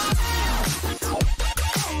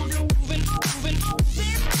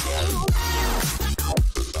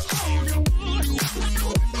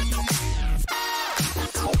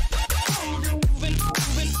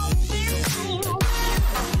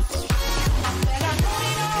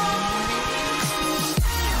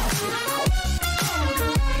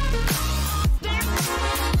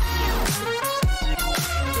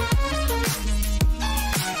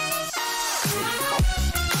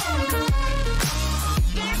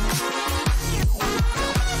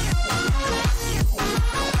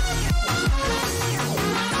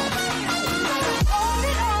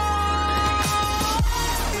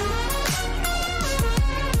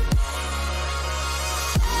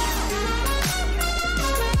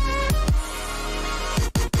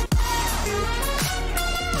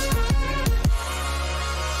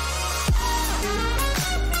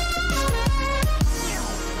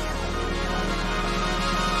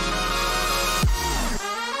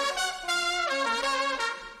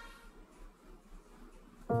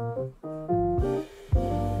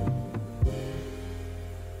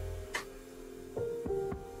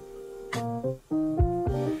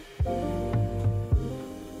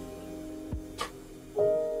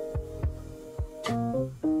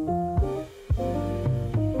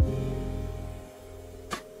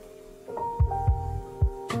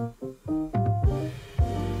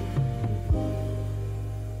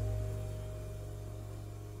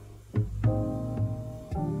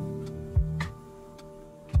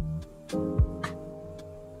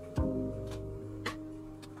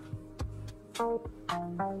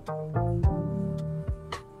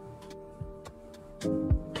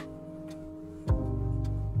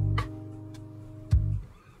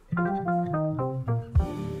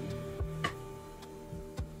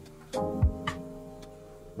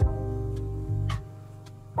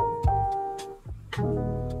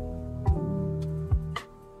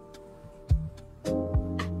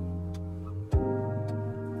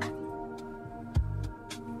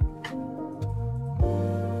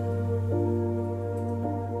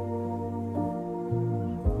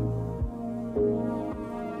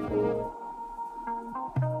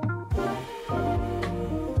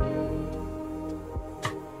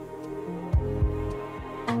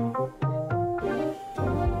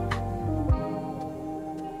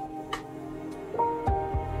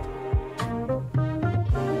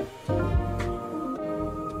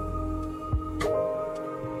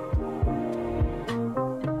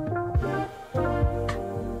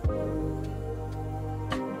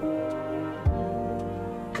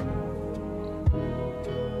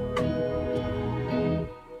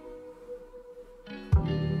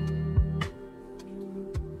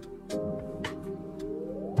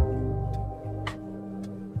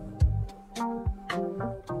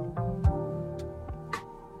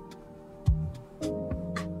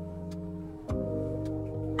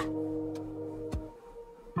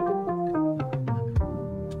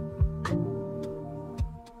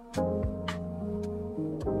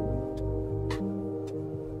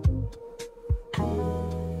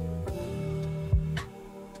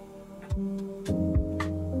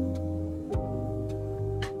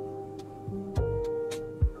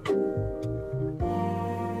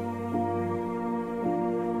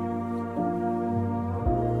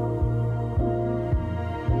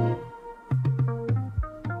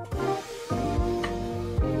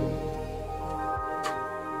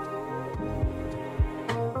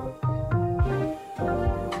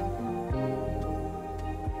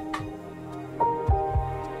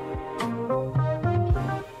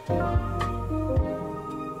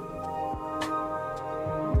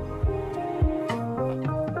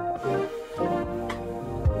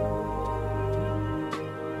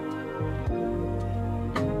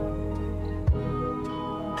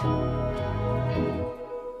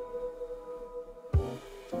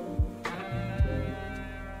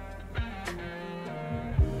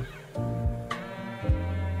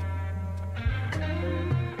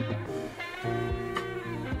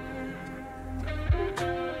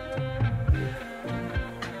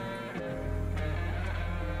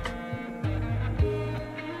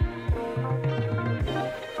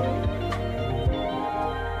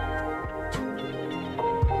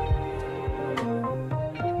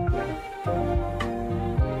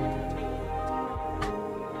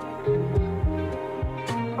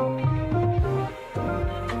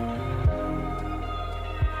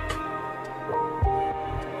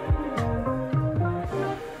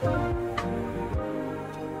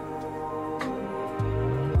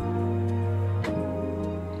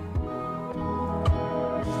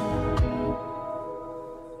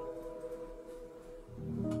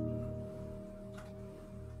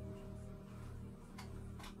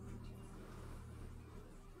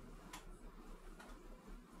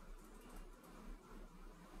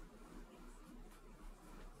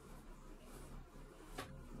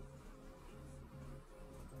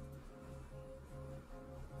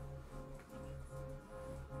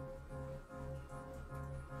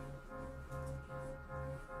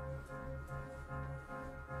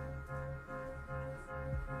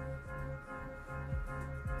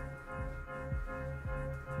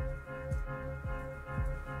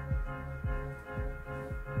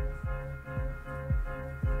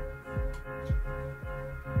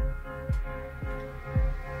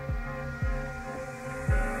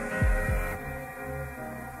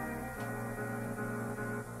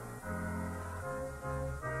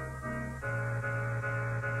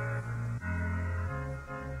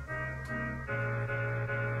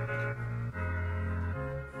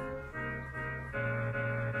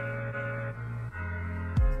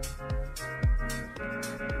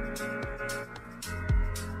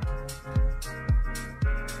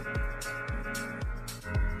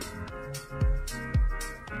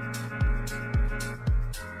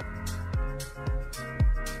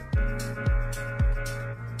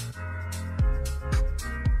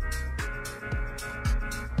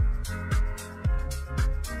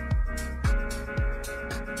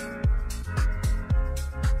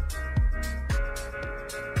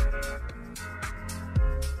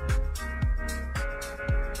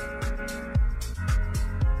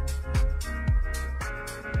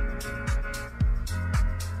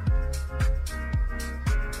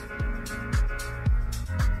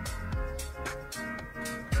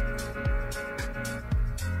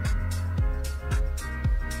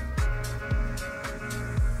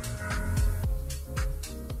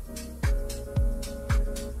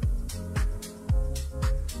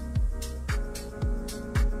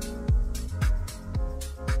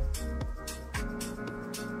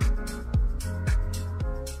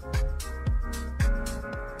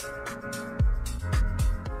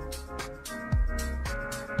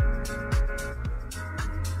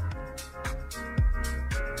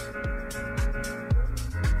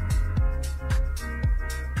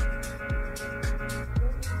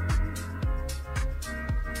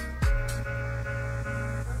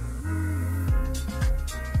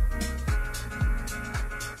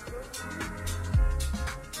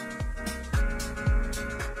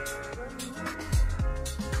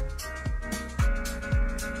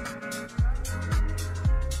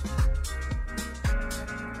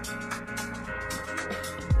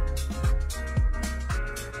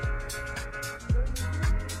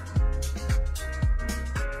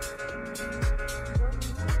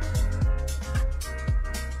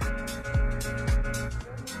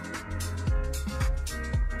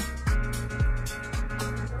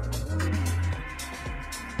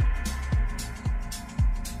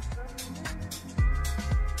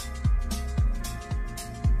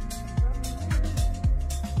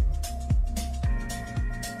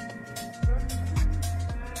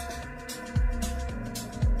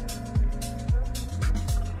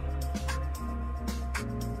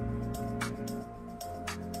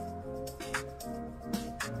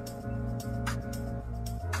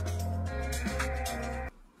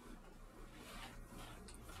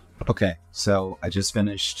 Okay, so I just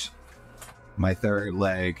finished my third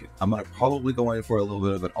leg. I'm gonna probably go in for a little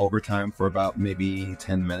bit of an overtime for about maybe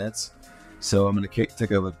 10 minutes. So I'm gonna take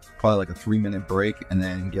probably like a 3-minute break and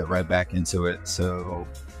then get right back into it. So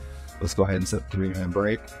let's go ahead and set the 3-minute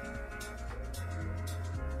break.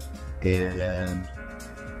 And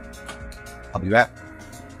I'll be back.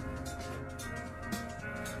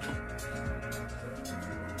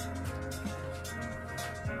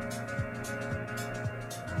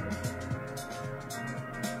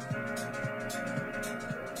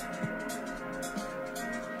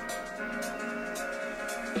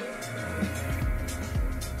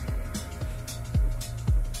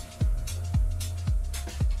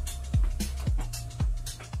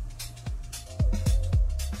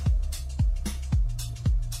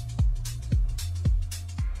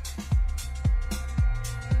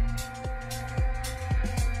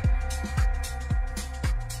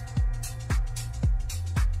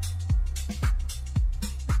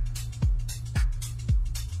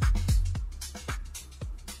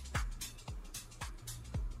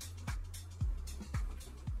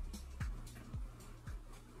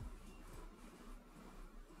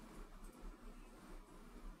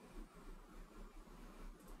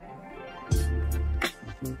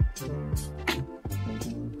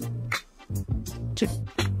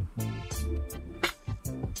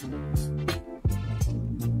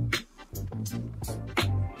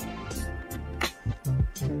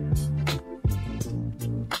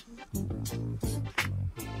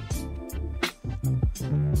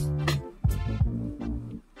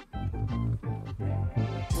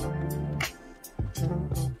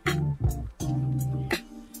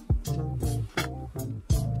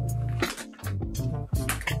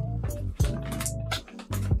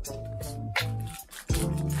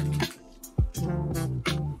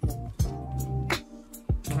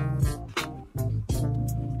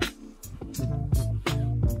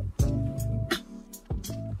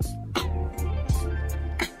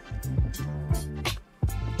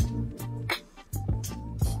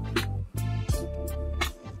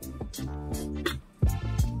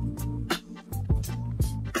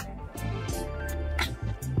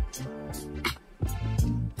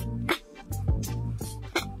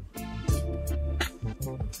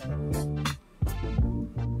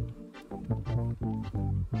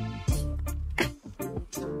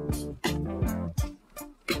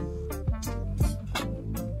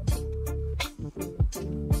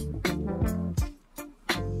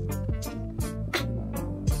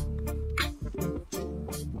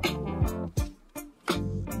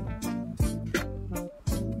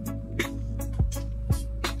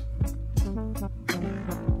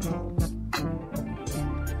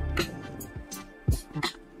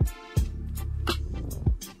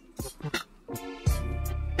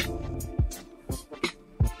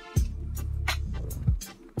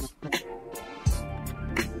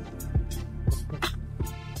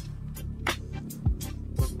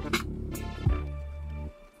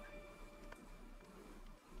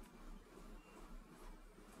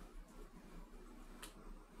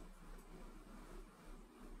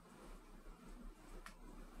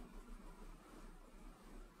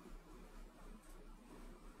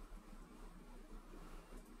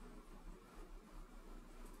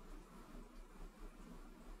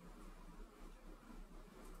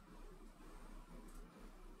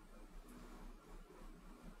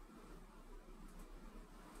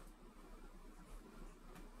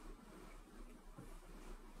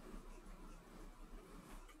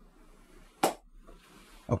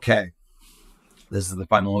 Okay, this is the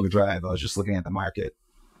final overdrive. I was just looking at the market,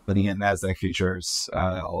 looking at NASDAQ futures.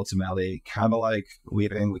 Ultimately, kind of like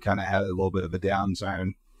leaving, we kind of had a little bit of a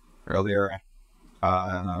downturn earlier,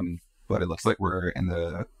 but it looks like we're in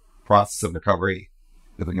the process of recovery.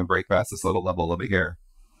 If we can break past this little level over here,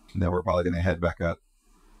 then we're probably going to head back up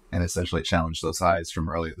and essentially challenge those highs from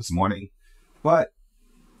earlier this morning. But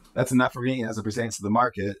that's enough for me as it pertains to the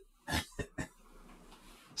market.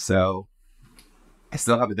 So I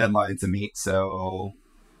still have a deadline to meet, so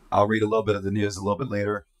I'll read a little bit of the news a little bit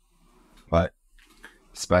later, but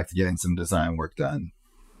expect getting some design work done.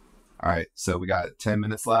 All right, so we got 10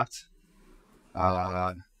 minutes left.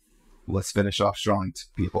 Let's finish off strong,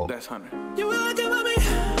 people. That's 100. You will give me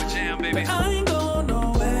Jam, baby. I ain't going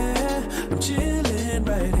nowhere. I'm chilling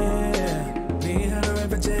right here. Me and her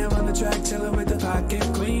every jam on the track, chilling with the pocket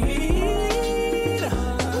queen.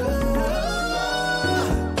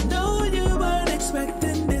 No, you weren't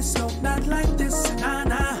expecting this, no, not like this. Nah,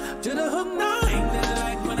 nah, to the hook now. Ain't that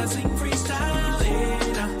like when I sing freestyle? Yeah,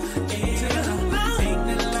 to the hook now. Ain't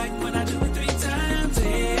that like when I do it 3 times?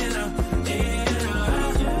 Yeah,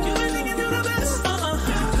 you ain't thinking you're the best.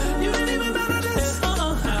 You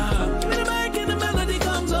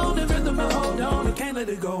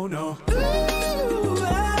go, no. Ooh,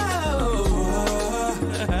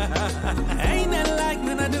 ain't that like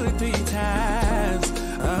when I do it 3 times?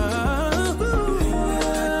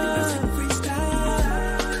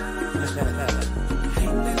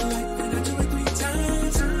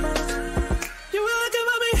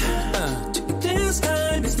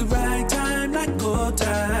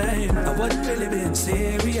 I wasn't really being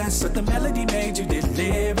serious, but the melody made you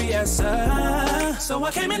delirious. So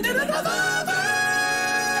I came and did another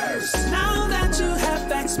verse. Now that you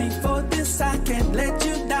have asked me for this, I can't let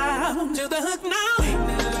you down. To the hook now. Ain't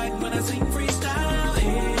that like when I sing freestyle?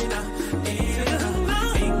 Ain't that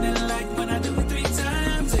like when I do it 3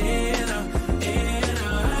 times? You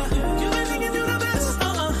ain't thinking you the best.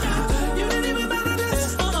 You ain't even better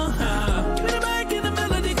this. Give me the mic and the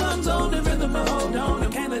melody comes on, the rhythm will hold on. I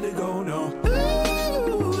can't let it go, no.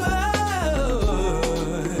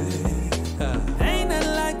 Ain't that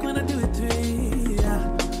like when I do it 3?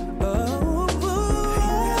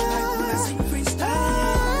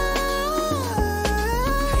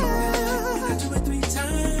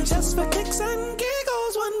 Just for kicks and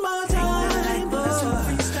giggles one more time.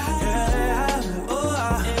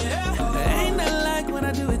 Ain't that like when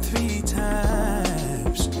I do it 3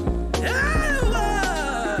 times?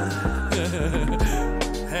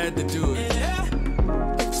 Had to do it.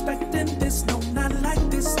 Expecting this, no, not like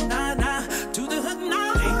this, nah, nah. To the hook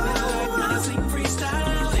now. Ain't that like when I sing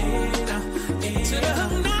freestyle? To the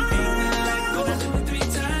hook now. Ain't that like when I do it 3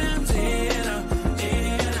 times?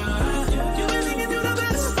 You ain't thinking you the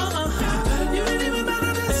best. You ain't even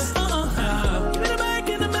better this. Give me the mic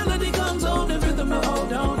and the melody comes on, the rhythm will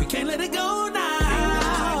hold on. We can't let it go now. Ain't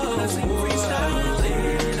that like when I sing freestyle?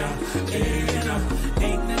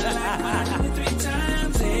 Ain't that like when I do it 3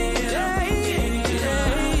 times? You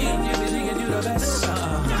ain't thinking you the best.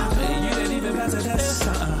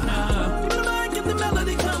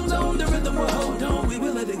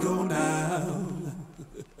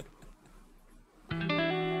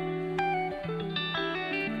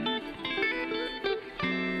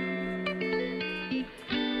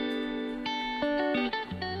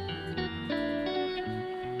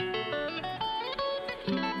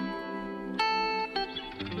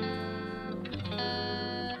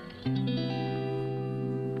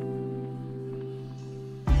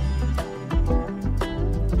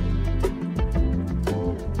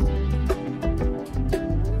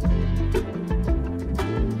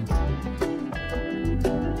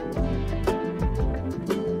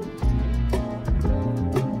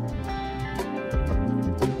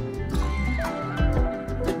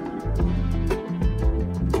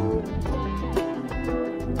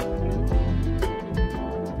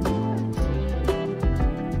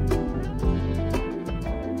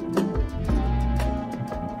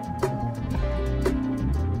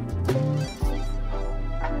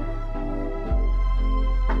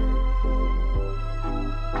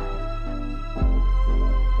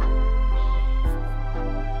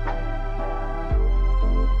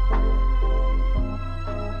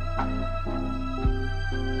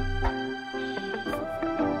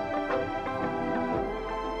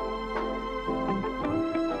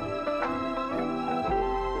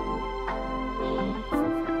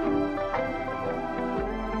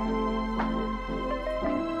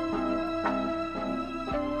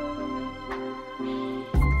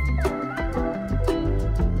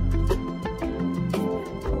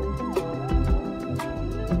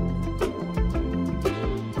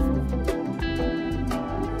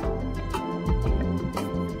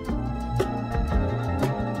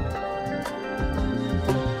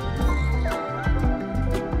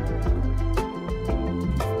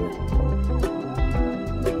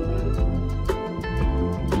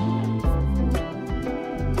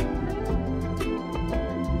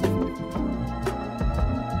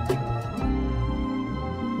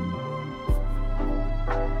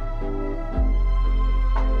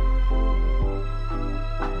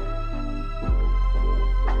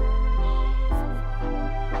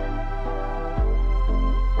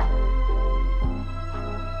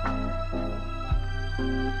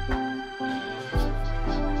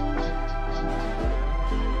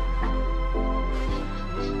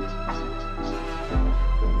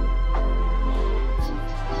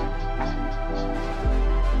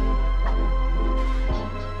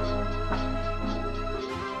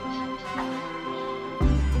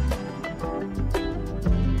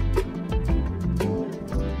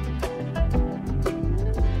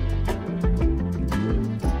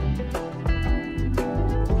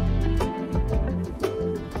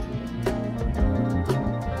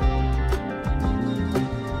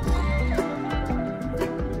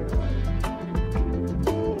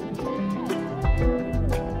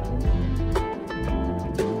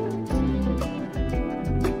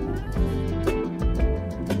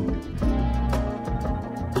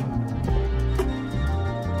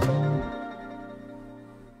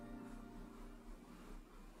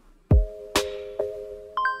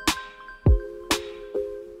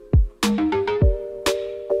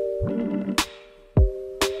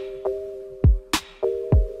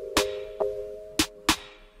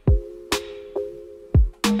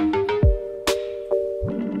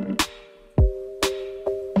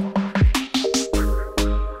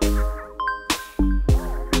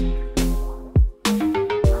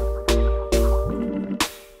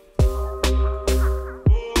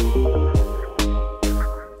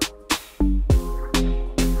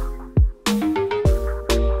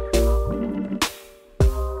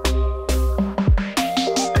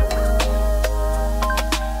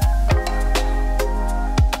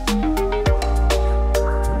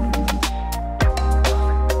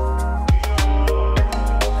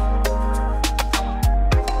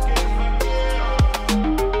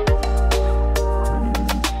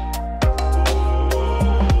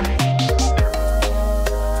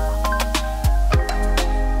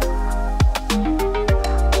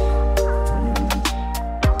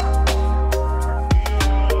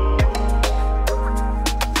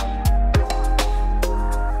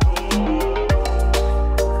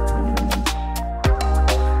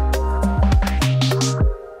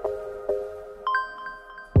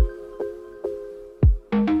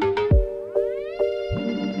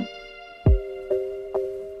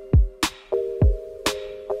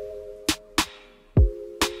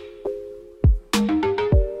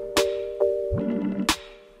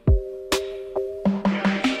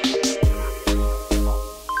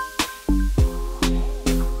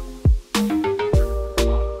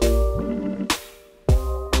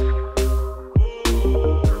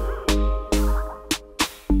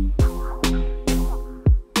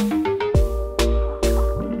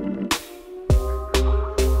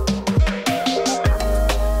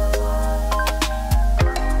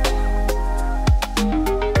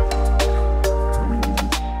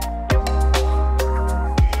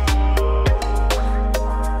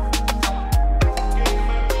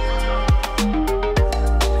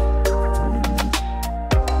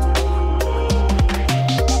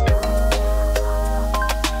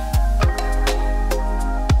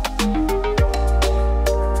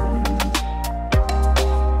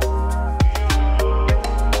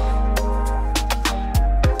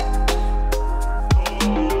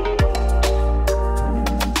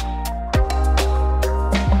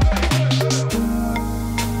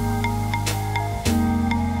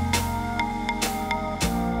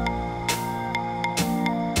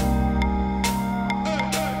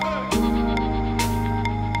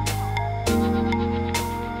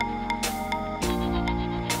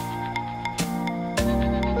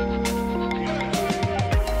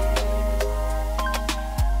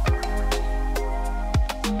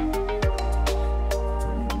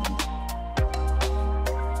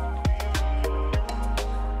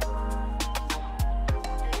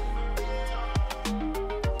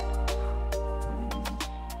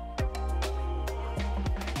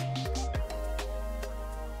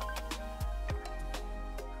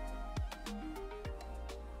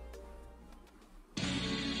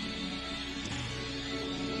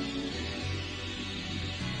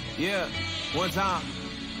 Yeah, one time.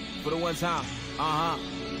 For the one time.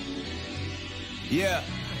 Yeah.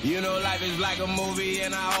 You know life is like a movie,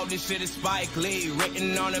 and I hope this shit is Spike Lee.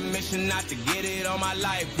 Written on a mission not to get it on my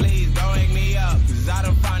life. Please don't wake me up, cause I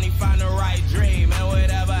done finally found the right dream. And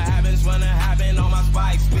whatever happens wanna happen on my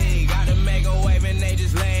spike speed. Gotta make a wave and they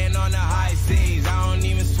just laying on the high seas. I don't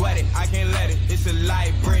even sweat it, I can't let it, it's a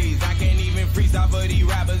light breeze. I can't even freestyle for these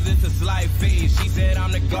rappers, it's a slight feed. She said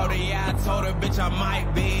I'm the go-to, yeah, I told her, bitch, I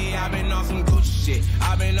might be. I've been on some Gucci shit,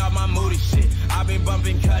 I've been off my moody shit. I've been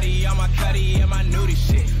bumping Cuddy on my Cuddy and my nudie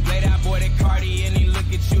shit. Play that boy that Cardi and he look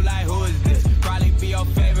at you like, who is this? Probably be your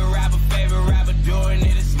favorite rapper doing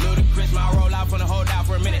it. It's ludicrous. My roll out from the hold out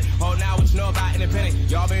for a minute. Hold now, what you know about independent?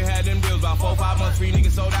 Y'all been had them deals about 4-5 months. Free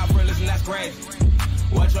niggas sold out for a listen, that's crazy.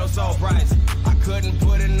 What's your soul price? I couldn't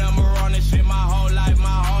put a number on this shit my whole life.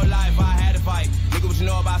 I had to fight. Nigga, what you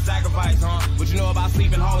know about sacrifice, huh? What you know about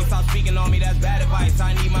sleeping? Always stop speaking on me, that's bad advice.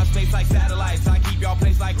 I need my space like satellites. I keep y'all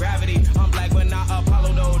place like gravity. I'm black but not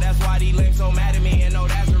Apollo though. That's why these lames so mad at me. And no,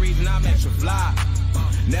 that's the reason I'm extra fly.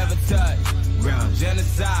 Never touch ground,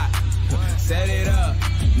 genocide. Set it up,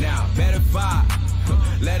 now better fight.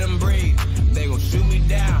 Let them breathe, they gon' shoot me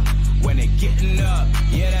down when they getting up.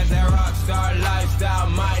 Yeah, that's that rock star lifestyle,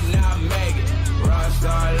 might not make it. Rock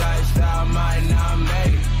star lifestyle, might not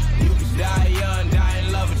make it. You can die young, die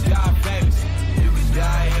in love, or die famous. You can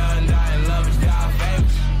die young, die in love, or die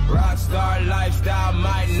famous. Rock star lifestyle,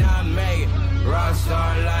 might not make it. Rock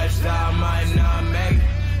star lifestyle, might not make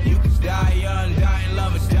it. You can die young, die in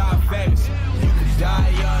love, or die famous. You can die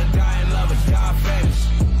young, die in love, or die famous.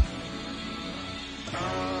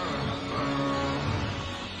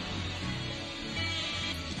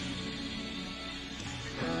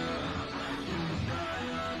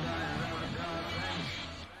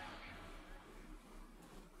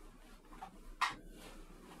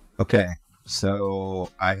 Okay,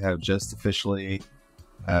 so I have just officially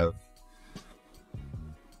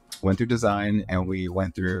went through design, and we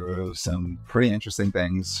went through some pretty interesting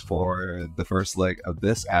things for the first leg of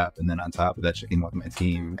this app, and then on top of that, checking with my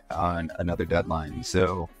team on another deadline.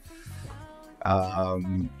 So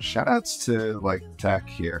shout outs to like tech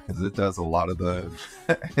here, because it does a lot of the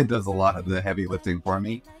it does a lot of the heavy lifting for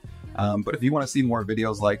me. But if you want to see more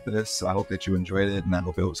videos like this, I hope that you enjoyed it, and I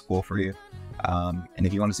hope it was cool for you. And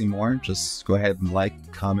if you want to see more, just go ahead and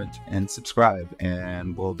like, comment, and subscribe,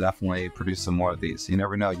 and we'll definitely produce some more of these. You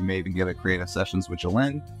never know, you may even get a creative sessions with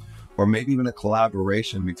LYNN, or maybe even a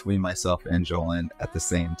collaboration between myself and LYNN at the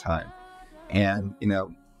same time. And, you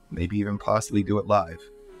know, maybe even possibly do it live.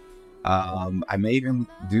 I may even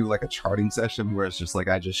do like a charting session where it's just like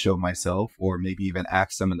I just show myself, or maybe even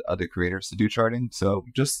ask some of the other creators to do charting. So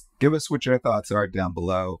just give us what your thoughts are down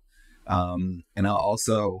below. And I'll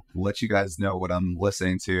also let you guys know what I'm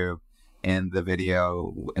listening to in the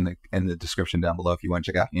video, in the description down below, if you want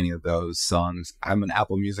to check out any of those songs. I'm an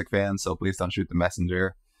Apple Music fan, so please don't shoot the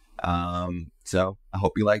messenger. So I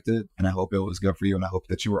hope you liked it, and I hope it was good for you, and I hope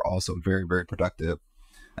that you were also very, very productive.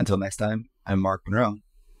 Until next time, I'm Monroe.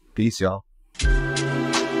 Peace, y'all.